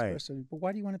person, this person. But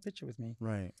why do you want a picture with me?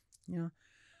 Right. You know?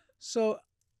 So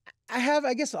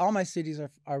I guess all my cities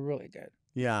are really good.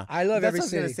 Yeah. I love every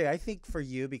city. That's what I was going to say. I think for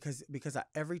you, because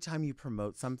every time you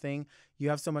promote something, you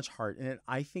have so much heart in it.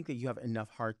 I think that you have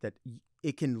enough heart that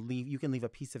you can leave a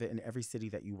piece of it in every city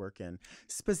that you work in.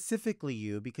 Specifically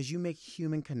you, because you make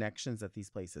human connections at these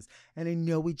places. And I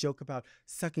know we joke about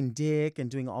sucking dick and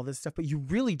doing all this stuff, but you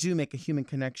really do make a human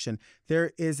connection.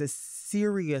 There is a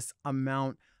serious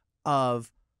amount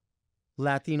of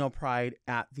Latino pride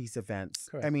at these events.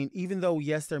 Correct. I mean, even though,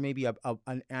 yes, there may be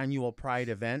an annual pride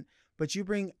event, but you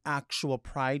bring actual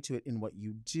pride to it in what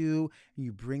you do, and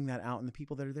you bring that out in the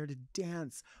people that are there to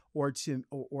dance or to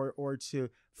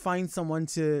find someone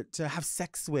to have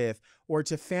sex with or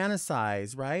to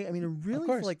fantasize, right? I mean, I really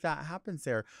feel like that happens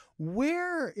there.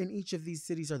 Where in each of these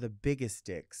cities are the biggest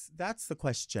dicks? That's the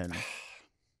question.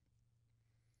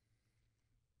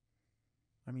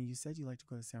 I mean, you said you like to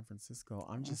go to San Francisco.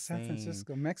 I'm just saying. San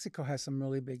Francisco. Mexico has some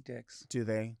really big dicks. Do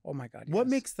they? Oh, my God, What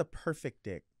yes. makes the perfect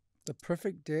dick? The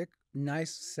perfect dick,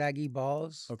 nice saggy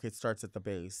balls. Okay, it starts at the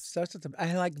base.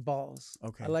 I like balls.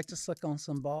 Okay. I like to suck on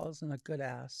some balls and a good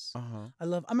ass.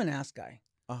 Uh-huh. I'm an ass guy.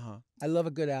 Uh-huh. I love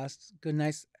a good ass, good,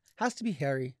 nice, has to be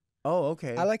hairy. Oh,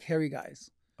 okay. I like hairy guys.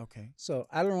 Okay. So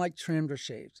I don't like trimmed or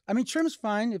shaved. I mean, trim's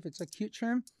fine if it's a cute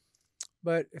trim,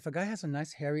 but if a guy has a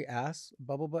nice hairy ass,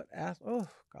 bubble butt ass, oh,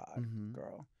 God,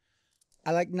 girl.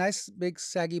 I like nice, big,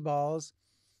 saggy balls.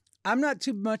 I'm not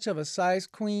too much of a size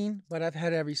queen, but I've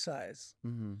had every size.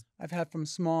 I've had from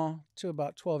small to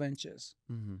about 12 inches.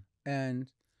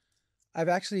 And I've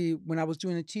actually, when I was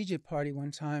doing a TJ party one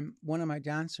time, one of my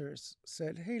dancers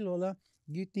said, hey, Lola,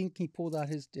 do you think he pulled out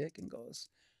his dick and goes,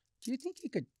 do you think he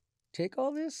could take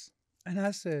all this? And I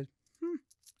said,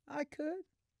 I could.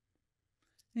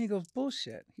 And he goes,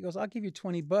 bullshit. He goes, I'll give you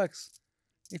 $20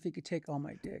 if you could take all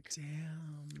my dick.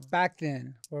 Damn. Back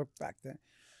then.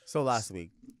 So last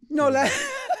week. No, that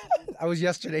was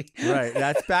yesterday. Right.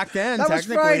 That's back then, that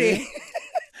technically. was Friday.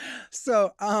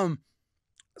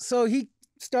 So he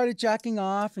started jacking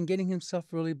off and getting himself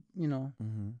really, you know,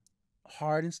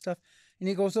 hard and stuff. And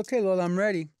he goes, okay, Lola, I'm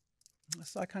ready.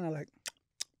 So I kind of like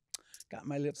got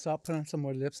my lips out, put on some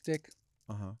more lipstick.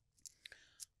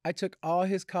 I took all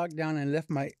his cock down and left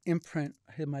my imprint,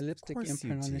 my lipstick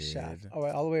imprint on his shaft.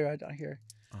 All the way right down here.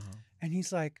 And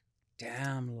he's like,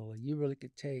 damn, Lola, you really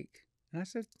could take. And I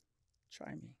said,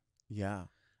 try me. Yeah.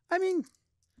 I mean,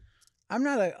 I'm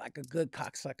not like a good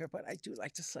cocksucker, but I do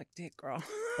like to suck dick, girl.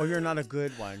 Oh, you're not a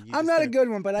good one. I'm not a good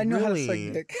one, but I know how to suck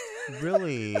dick.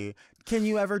 Really? Can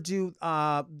you ever do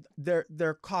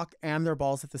their cock and their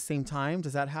balls at the same time?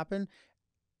 Does that happen?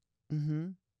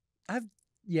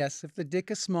 Yes, if the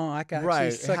dick is small, I can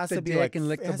actually suck the dick and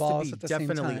lick the balls at the same time.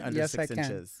 Definitely under 6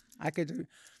 inches. I could do.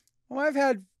 Well, I've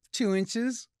had 2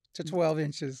 inches to 12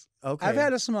 inches. Okay. I've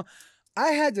had a small.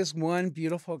 I had this one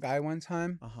beautiful guy one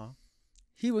time.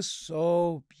 He was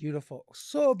so beautiful,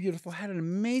 had an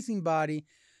amazing body.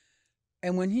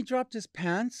 And when he dropped his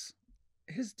pants,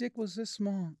 his dick was this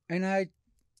small, and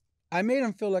I made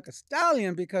him feel like a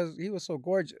stallion because he was so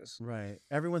gorgeous. Right.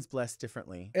 Everyone's blessed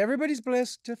differently. Everybody's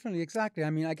blessed differently. Exactly. I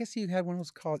mean, I guess he had one of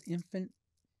those called infant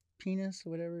penis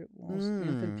or whatever it was,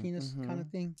 infant penis kind of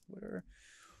thing, whatever.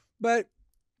 But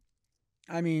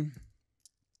I mean,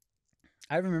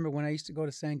 I remember when I used to go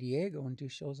to San Diego and do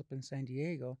shows up in San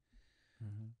Diego,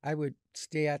 I would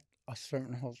stay at a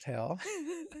certain hotel.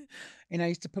 And I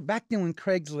used to put, back then when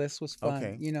Craigslist was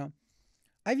fun, you know,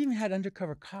 I've even had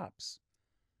undercover cops.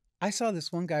 I saw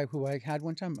this one guy who I had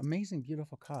one time, amazing,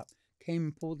 beautiful cop, came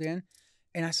and pulled in,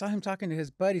 and I saw him talking to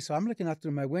his buddy. So I'm looking out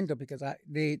through my window because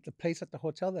the place at the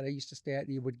hotel that I used to stay at,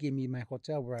 he would give me my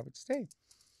hotel where I would stay.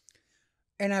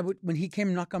 And when he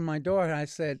came knock on my door, and I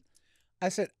said,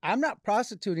 I'm not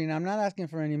prostituting. I'm not asking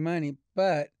for any money,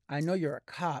 but I know you're a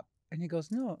cop. And he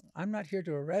goes, no, I'm not here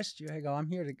to arrest you. I go, I'm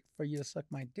here for you to suck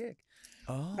my dick.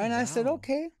 Oh, and I said,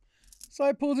 okay. So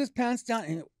I pulled his pants down,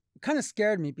 and it kind of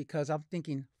scared me because I'm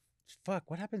thinking,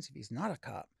 fuck, what happens if he's not a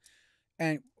cop?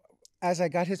 And as I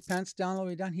got his pants down all the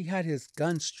way down, he had his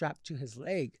gun strapped to his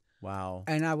leg. Wow.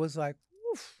 And I was like,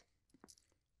 oof.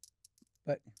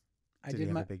 But Did he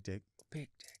have a big dick? Big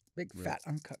dick. Big fat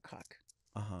uncut cock.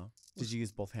 Uh-huh. Did you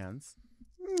use both hands?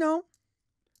 No.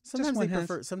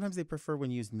 Sometimes they prefer when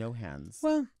you use no hands.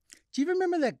 Well, do you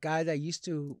remember that guy that used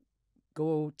to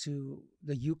go to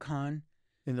the Yukon?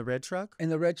 In the red truck? In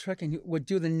the red truck, and he would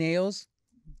do the nails?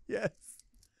 Yes.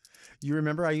 You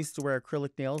remember I used to wear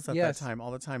acrylic nails at that time,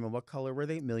 all the time. And what color were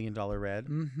they? $1 Million red.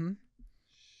 Mm-hmm.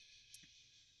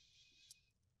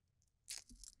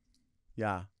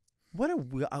 Yeah. We did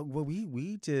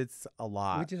a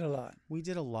lot. We did a lot. We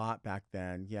did a lot back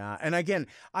then. Yeah. And again,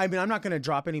 I mean, I'm not going to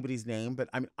drop anybody's name, but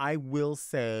I will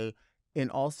say in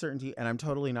all certainty, and I'm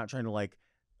totally not trying to like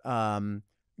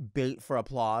bait for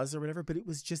applause or whatever, but it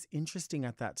was just interesting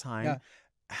at that time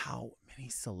how many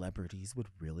celebrities would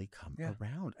really come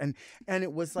around. And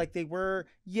it was like they were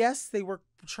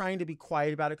trying to be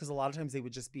quiet about it because a lot of times they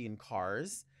would just be in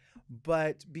cars.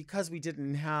 But because we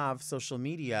didn't have social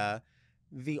media,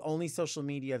 the only social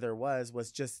media there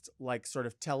was just like sort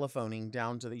of telephoning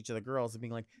down to each of the girls and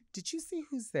being like, did you see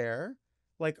who's there?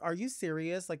 Like, are you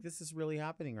serious? Like, this is really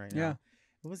happening right now.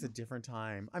 It was a different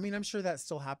time. I mean, I'm sure that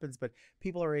still happens, but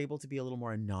people are able to be a little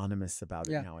more anonymous about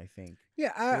it now, I think.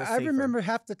 Yeah, I remember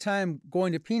half the time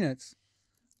going to Peanuts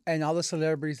and all the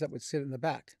celebrities that would sit in the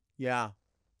back. Yeah,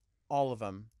 all of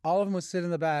them. All of them would sit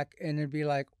in the back and it'd be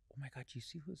like, oh my God, you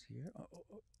see who's here?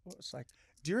 It's like...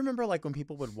 Do you remember like when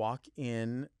people would walk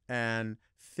in and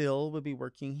Phil would be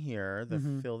working here,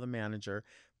 Phil, the manager,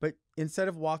 but instead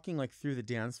of walking like through the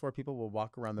dance floor, people would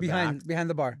walk around the back. Behind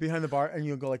the bar. Behind the bar, and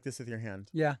you'll go like this with your hand.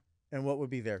 Yeah. And what would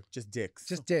be there? Just dicks.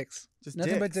 Just dicks. Just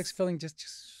nothing dicks. but dicks filling just...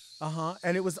 Uh-huh.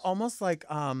 And it was almost like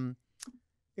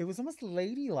it was almost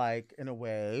ladylike in a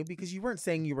way because you weren't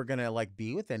saying you were gonna like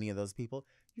be with any of those people.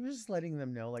 You were just letting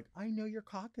them know, like, I know your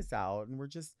cock is out, and we're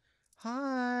just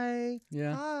hi.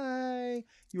 Yeah. Hi.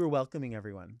 You were welcoming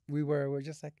everyone. We're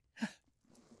just like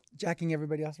jacking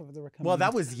everybody else over the coming. Well,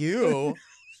 that was you.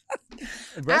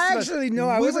 Actually, no,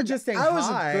 I wasn't just saying I was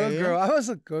hi. a good girl. I was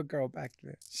a good girl back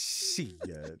then.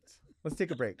 Shit. Let's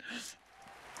take a break.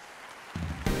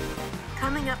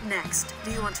 Coming up next,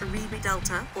 do you want to read me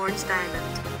Delta, Orange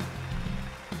Diamond?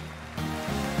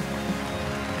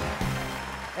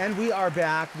 And we are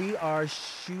back. We are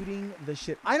shooting the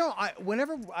shit.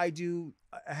 Whenever I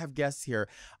have guests here,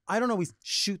 I don't always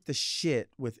shoot the shit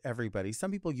with everybody.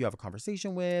 Some people you have a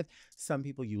conversation with, some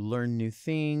people you learn new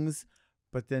things,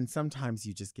 but then sometimes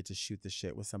you just get to shoot the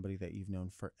shit with somebody that you've known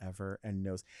forever and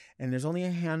knows. And there's only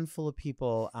a handful of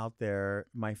people out there,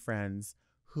 my friends,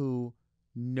 who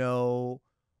know,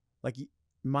 like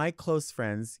my close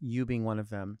friends, you being one of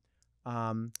them,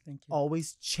 Thank you.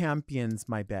 always champions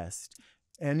my best.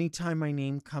 Anytime my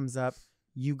name comes up,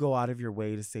 you go out of your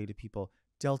way to say to people,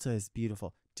 Delta is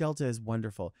beautiful. Delta is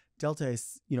wonderful. Delta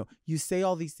is, you say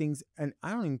all these things, and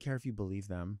I don't even care if you believe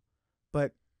them,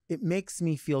 but it makes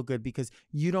me feel good because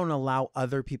you don't allow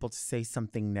other people to say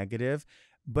something negative.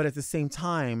 But at the same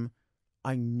time,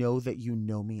 I know that you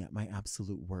know me at my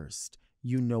absolute worst.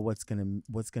 You know what's gonna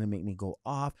make me go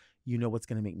off. You know what's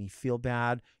gonna make me feel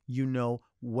bad. You know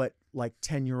what like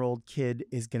 10-year-old kid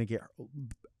is gonna get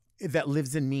that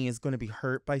lives in me is going to be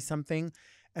hurt by something.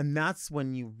 And that's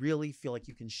when you really feel like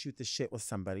you can shoot the shit with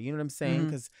somebody. You know what I'm saying?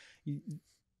 Because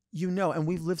and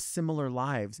we've lived similar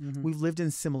lives. We've lived in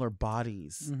similar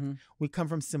bodies. We come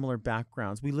from similar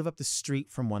backgrounds. We live up the street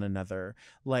from one another.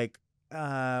 Like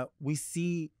we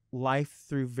see life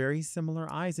through very similar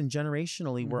eyes, and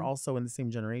generationally we're also in the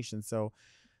same generation. So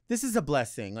This is a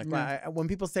blessing. Like Yeah. when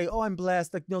people say, "Oh, I'm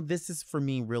blessed," like, no, this is for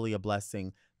me really a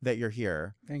blessing that you're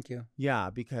here. Thank you. Yeah,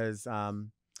 because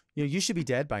you should be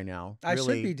dead by now. I should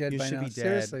Really, be dead you by should now. be dead.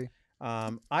 Seriously.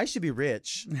 I should be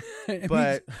rich, I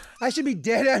but I should be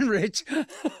dead and rich.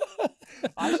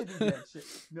 I should be dead. Shit.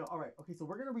 No, all right. Okay, so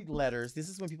we're gonna read letters. This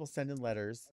is when people send in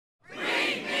letters.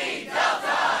 Bring me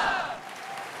Delta!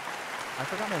 I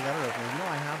forgot my letter opener. No,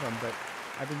 I have them, but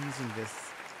I've been using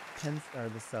this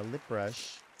lip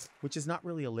brush, which is not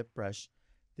really a lip brush.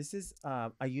 This is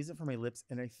I use it for my lips,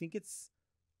 and I think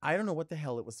I don't know what the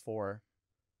hell it was for,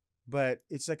 but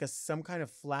it's like some kind of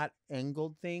flat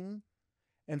angled thing.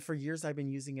 And for years I've been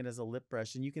using it as a lip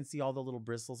brush, and you can see all the little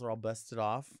bristles are all busted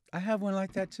off. I have one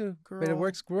like that too, but it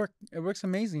Girl. works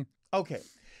amazing. Okay.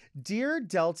 Dear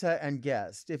Delta and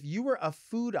guest, if you were a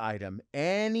food item,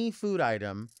 any food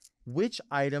item, which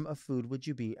item of food would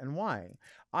you be and why?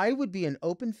 I would be an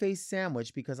open-faced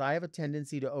sandwich because I have a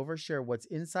tendency to overshare what's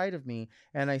inside of me,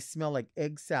 and I smell like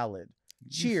egg salad.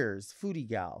 Cheers, foodie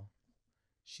gal.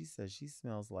 She says she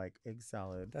smells like egg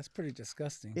salad. That's pretty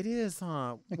disgusting. It is,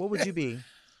 huh? What would you be?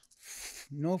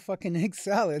 No fucking egg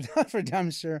salad, for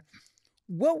damn sure.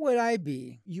 What would I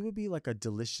be? You would be like a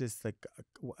delicious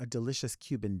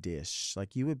Cuban dish.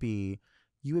 Like you would be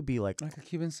like Like a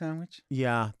Cuban sandwich?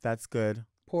 yeah, that's good.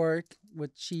 Pork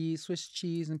with cheese, Swiss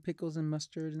cheese, and pickles and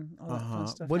mustard and all that fun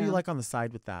stuff. What do you ham. like on the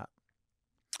side with that?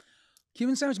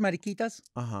 Cuban sandwich, mariquitas.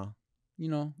 Uh-huh. You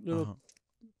know, little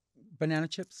banana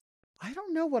chips. I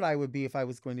don't know what I would be if I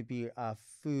was going to be a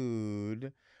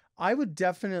food. I would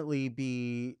definitely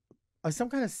be some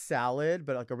kind of salad,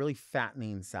 but like a really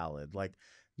fattening salad. Like,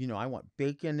 I want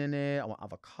bacon in it. I want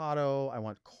avocado. I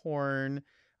want corn.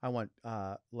 I want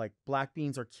like black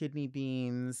beans or kidney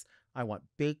beans. I want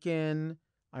bacon.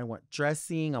 I want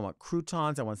dressing. I want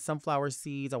croutons. I want sunflower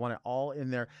seeds. I want it all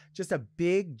in there. Just a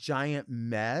big, giant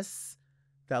mess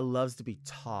that loves to be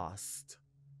tossed.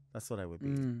 That's what I would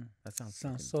be. That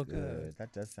sounds so good.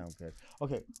 That does sound good.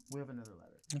 Okay, we have another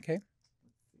letter. Okay.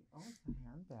 Oh, it's a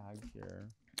handbag here.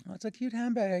 Oh, it's a cute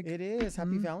handbag. It is.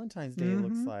 Happy Valentine's Day, it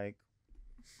looks like.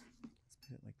 Let's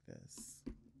put it like this.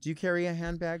 Do you carry a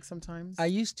handbag sometimes? I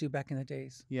used to back in the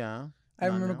days. Yeah. I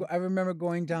remember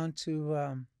going down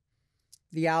to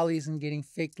the alleys and getting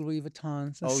fake Louis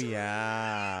Vuittons. Oh,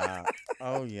 yeah.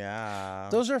 Oh, yeah.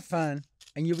 Those are fun.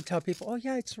 And you would tell people, oh,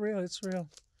 yeah, it's real. It's real.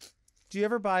 Do you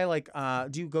ever buy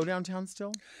do you go downtown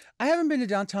still? I haven't been to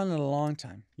downtown in a long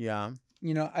time. Yeah.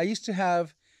 I used to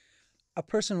have a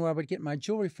person where I would get my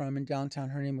jewelry from in downtown.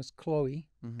 Her name was Chloe,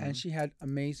 and she had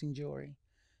amazing jewelry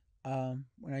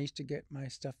when I used to get my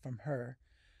stuff from her.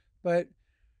 But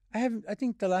I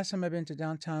think the last time I've been to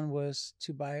downtown was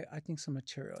to buy, I think, some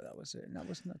material. That was it. And that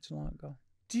was not too long ago.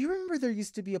 Do you remember there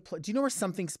used to be do you know where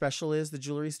Something Special is, the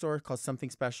jewelry store called Something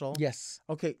Special? Yes.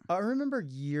 Okay, I remember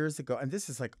years ago, and this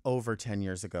is like over 10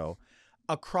 years ago,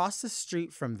 across the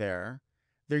street from there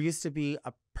used to be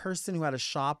a person who had a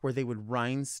shop where they would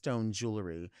rhinestone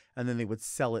jewelry, and then they would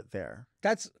sell it there.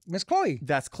 That's Miss Chloe.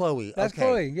 That's Chloe. That's okay.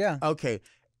 Chloe, yeah. Okay,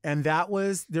 and there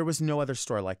was no other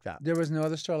store like that. There was no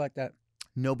other store like that.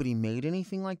 Nobody made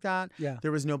anything like that. Yeah.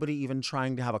 There was nobody even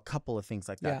trying to have a couple of things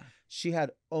like that. Yeah. She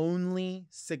had only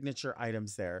signature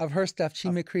items there. Of her stuff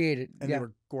she created. And yeah. they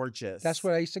were gorgeous. That's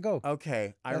where I used to go.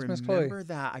 Okay. I That's Miss Chloe. remember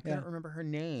that. I couldn't remember her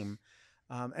name.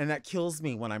 And that kills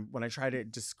me when I try to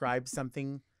describe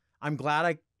something. I'm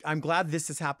glad this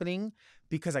is happening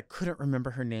because I couldn't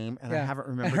remember her name and I haven't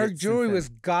remembered and her it jewelry since was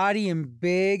gaudy and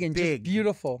big and just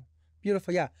beautiful.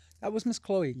 Beautiful. Yeah. That was Miss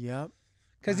Chloe. Yep.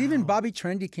 Because even Bobby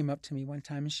Trendy came up to me one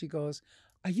time and she goes,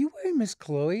 "Are you wearing Miss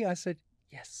Chloe?" I said,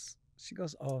 "Yes." She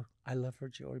goes, "Oh, I love her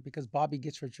jewelry," because Bobby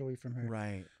gets her jewelry from her.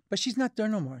 Right. But she's not there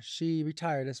no more. She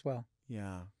retired as well.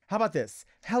 Yeah. How about this?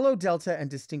 Hello, Delta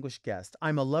and distinguished guest.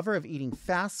 I'm a lover of eating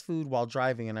fast food while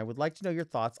driving, and I would like to know your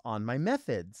thoughts on my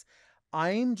methods.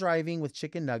 I'm driving with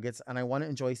chicken nuggets, and I want to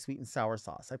enjoy sweet and sour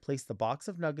sauce. I place the box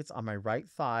of nuggets on my right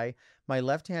thigh. My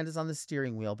left hand is on the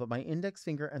steering wheel, but my index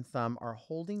finger and thumb are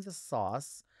holding the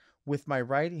sauce. With my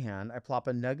right hand, I plop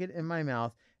a nugget in my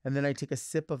mouth, and then I take a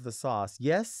sip of the sauce.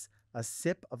 Yes, a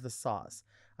sip of the sauce.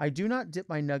 I do not dip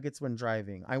my nuggets when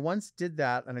driving. I once did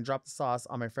that, and I dropped the sauce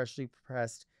on my freshly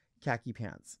pressed khaki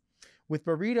pants. With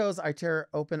burritos, I tear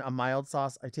open a mild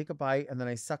sauce. I take a bite, and then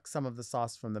I suck some of the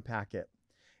sauce from the packet.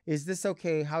 Is this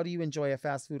okay? How do you enjoy a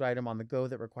fast food item on the go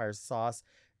that requires sauce?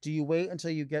 Do you wait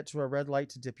until you get to a red light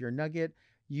to dip your nugget?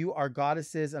 You are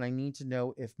goddesses, and I need to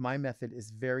know if my method is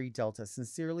very Delta.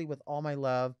 Sincerely, with all my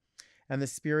love and the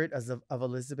spirit of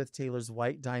Elizabeth Taylor's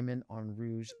White Diamond on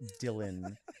Rouge,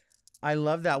 Dylan. I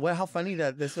love that. Well, how funny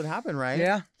that this would happen, right?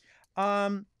 Yeah.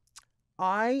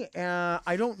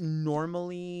 I don't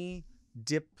normally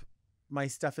dip my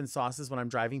stuff in sauces when I'm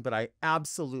driving, but I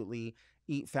absolutely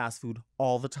eat fast food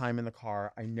all the time in the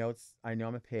car. I know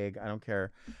I'm a pig. I don't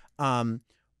care.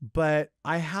 But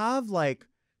I have like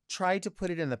tried to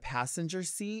put it in the passenger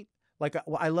seat. Like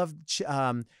I love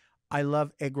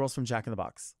egg rolls from Jack in the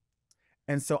Box.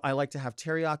 And so I like to have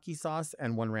teriyaki sauce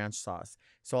and one ranch sauce.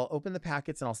 So I'll open the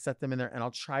packets and I'll set them in there and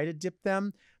I'll try to dip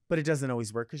them, but it doesn't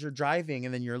always work because you're driving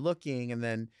and then you're looking and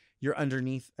then you're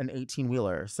underneath an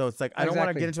 18-wheeler. So it's like, I don't want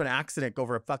to get into an accident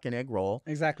over a fucking egg roll.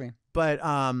 Exactly. But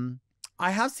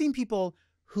I have seen people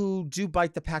who do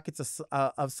bite the packets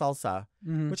of salsa,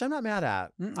 which I'm not mad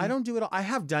at. I don't do it all. I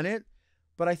have done it,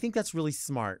 but I think that's really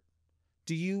smart.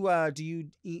 Do you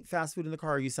eat fast food in the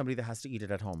car, or are you somebody that has to eat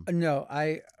it at home? No,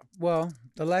 well,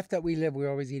 the life that we live, we're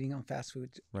always eating on fast food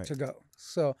to go.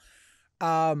 So,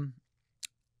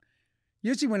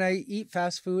 usually when I eat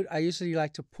fast food, I usually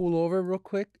like to pull over real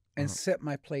quick and set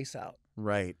my place out.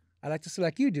 Right. I like to sit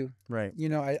like you do. Right. You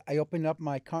know, I open up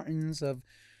my cartons of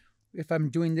if I'm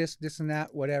doing this and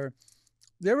that, whatever.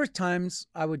 There were times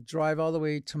I would drive all the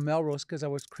way to Melrose because I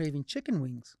was craving chicken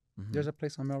wings. There's a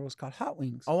place on Melrose called Hot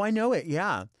Wings. Oh, I know it.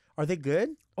 Yeah. Are they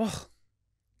good? Oh,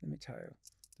 let me tell you.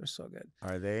 They're so good.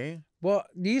 Are they? Well,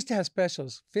 they used to have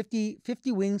specials. 50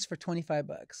 wings for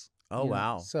 $25. Oh,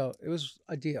 wow. So it was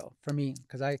a deal for me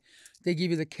because they give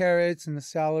you the carrots and the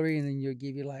celery, and then you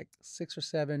give you like 6 or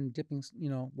 7 dippings,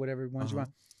 whatever ones you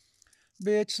want.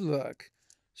 Bitch, look.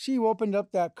 She opened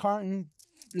up that carton,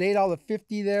 laid all the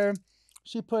 50 there.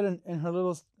 She put in her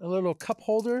a little cup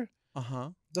holder,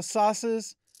 the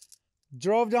sauces,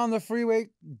 drove down the freeway,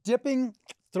 dipping,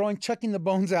 chucking the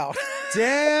bones out.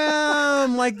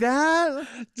 Damn, like that?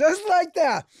 Just like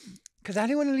that. Because I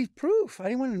didn't want to leave proof. I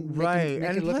didn't want to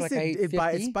make it look plus like I ate 50.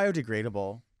 It's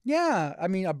biodegradable. Yeah. I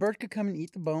mean, a bird could come and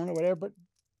eat the bone or whatever, but...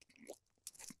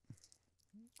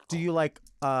 Do you like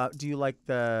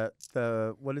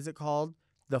the what is it called?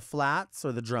 The flats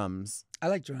or the drums? I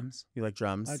like drums. You like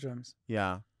drums? I like drums.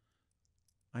 Yeah.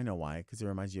 I know why, because it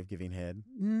reminds you of giving head.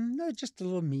 No, just a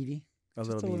little meaty. A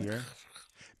little meatier.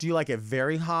 Do you like it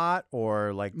very hot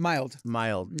or like mild?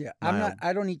 Mild. Yeah, mild.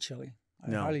 I don't eat chili.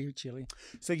 I hardly eat chili.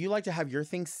 So you like to have your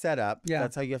things set up. Yeah.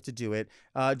 That's how you have to do it.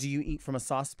 Do you eat from a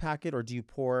sauce packet or do you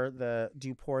pour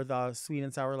the sweet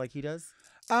and sour like he does?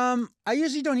 I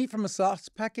usually don't eat from a sauce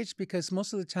package because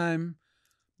most of the time,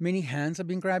 many hands have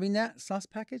been grabbing that sauce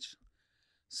package.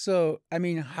 So, I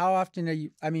mean, how often are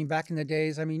you? I mean, back in the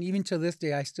days, I mean, even to this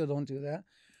day, I still don't do that.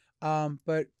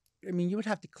 But I mean, you would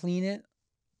have to clean it.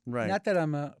 Right. Not that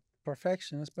I'm a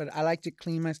perfectionist, but I like to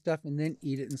clean my stuff and then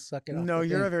eat it and suck it off. No,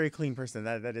 you're a very clean person.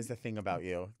 That is the thing about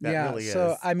you. That really is.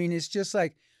 So, I mean, it's just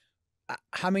like,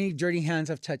 how many dirty hands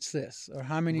have touched this? Or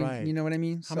how many, you know what I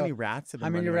mean? How many rats have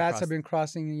been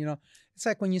crossing, It's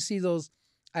like when you see those,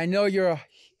 I know you're a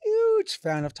huge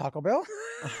fan of Taco Bell.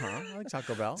 I like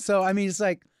Taco Bell. So, I mean, it's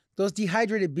like those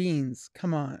dehydrated beans.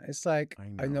 Come on. It's like,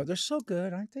 I know they're so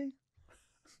good, aren't they?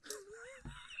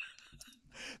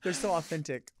 They're so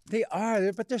authentic. They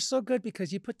are, but they're so good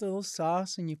because you put the little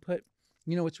sauce and you put,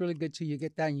 what's really good too, you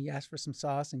get that and you ask for some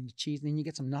sauce and cheese, and then you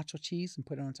get some nacho cheese and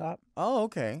put it on top. Oh,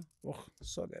 okay. Oh,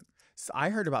 so good. So I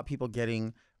heard about people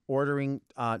ordering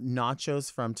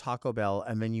nachos from Taco Bell,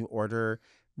 and then you order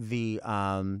the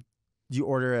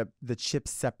chips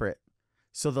separate.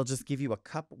 So they'll just give you a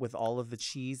cup with all of the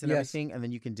cheese and everything, and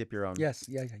then you can dip your own. Yes,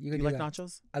 yeah. You like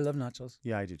nachos? I love nachos.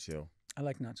 Yeah, I do too. I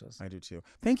like nachos. I do too.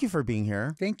 Thank you for being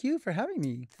here. Thank you for having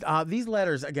me. These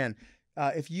letters, again,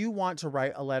 if you want to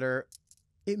write a letter,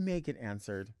 it may get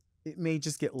answered. It may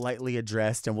just get lightly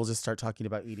addressed and we'll just start talking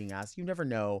about eating ass. You never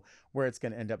know where it's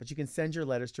going to end up, but you can send your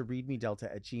letters to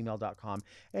readmedelta@gmail.com.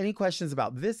 Any questions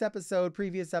about this episode,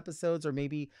 previous episodes, or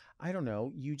maybe, I don't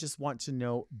know, you just want to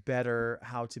know better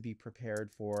how to be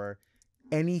prepared for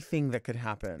anything that could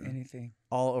happen. Anything.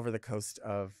 All over the coast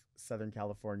of Southern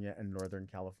California and Northern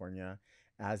California,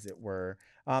 as it were.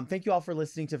 Thank you all for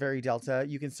listening to Very Delta.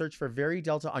 You can search for Very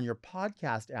Delta on your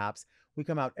podcast apps. We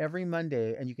come out every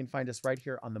Monday, and you can find us right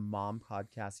here on the Mom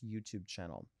Podcast YouTube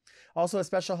channel. Also, a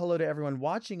special hello to everyone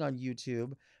watching on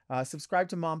YouTube. Subscribe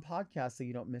to Mom Podcast so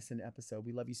you don't miss an episode.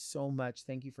 We love you so much.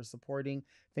 Thank you for supporting.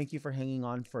 Thank you for hanging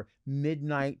on for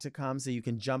midnight to come so you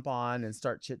can jump on and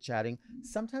start chit-chatting.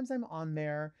 Sometimes I'm on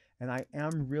there, and I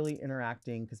am really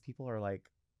interacting because people are like,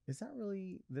 is that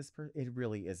really this person? It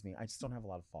really is me. I just don't have a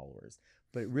lot of followers,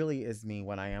 but it really is me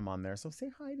when I am on there. So say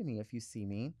hi to me if you see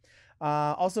me.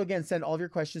 Also, again, send all of your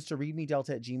questions to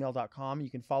readmedelta@gmail.com. You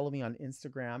can follow me on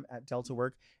Instagram at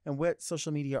DeltaWork. And what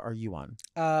social media are you on?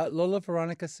 Lola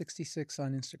Veronica 66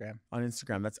 on Instagram. On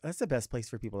Instagram. That's the best place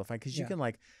for people to find because you Yeah. can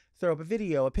like throw up a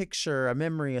video, a picture, a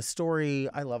memory, a story.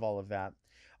 I love all of that.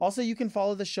 Also, you can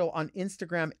follow the show on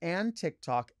Instagram and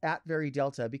TikTok at Very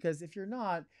Delta because if you're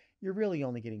not, you're really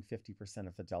only getting 50%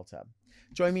 of the Delta.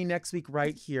 Join me next week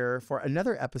right here for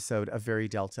another episode of Very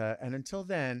Delta. And until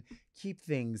then, keep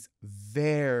things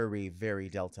very, very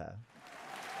Delta.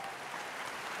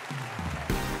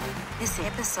 This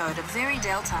episode of Very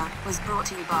Delta was brought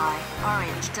to you by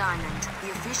Orange Diamond,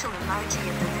 the official emoji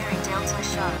of the Very Delta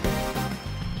show.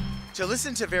 To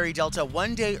listen to Very Delta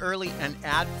one day early and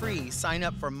ad-free, sign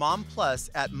up for Mom Plus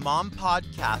at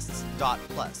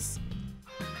mompodcasts.plus.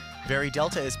 Very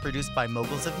Delta is produced by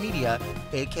Moguls of Media,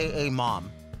 aka Mom.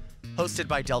 Hosted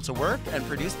by Delta Work and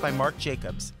produced by Mark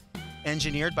Jacobs.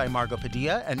 Engineered by Margot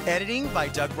Padilla and editing by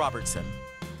Doug Robertson.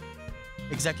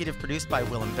 Executive produced by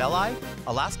Willem Belli,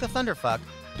 Alaska Thunderfuck,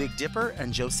 Big Dipper,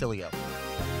 and Joe Cilio.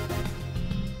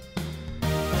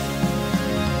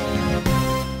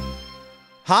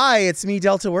 Hi, it's me,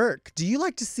 Delta Work. Do you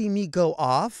like to see me go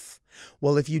off?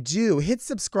 Well, if you do, hit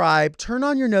subscribe, turn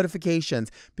on your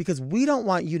notifications, because we don't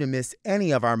want you to miss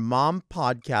any of our Mom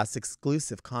Podcast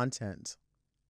exclusive content.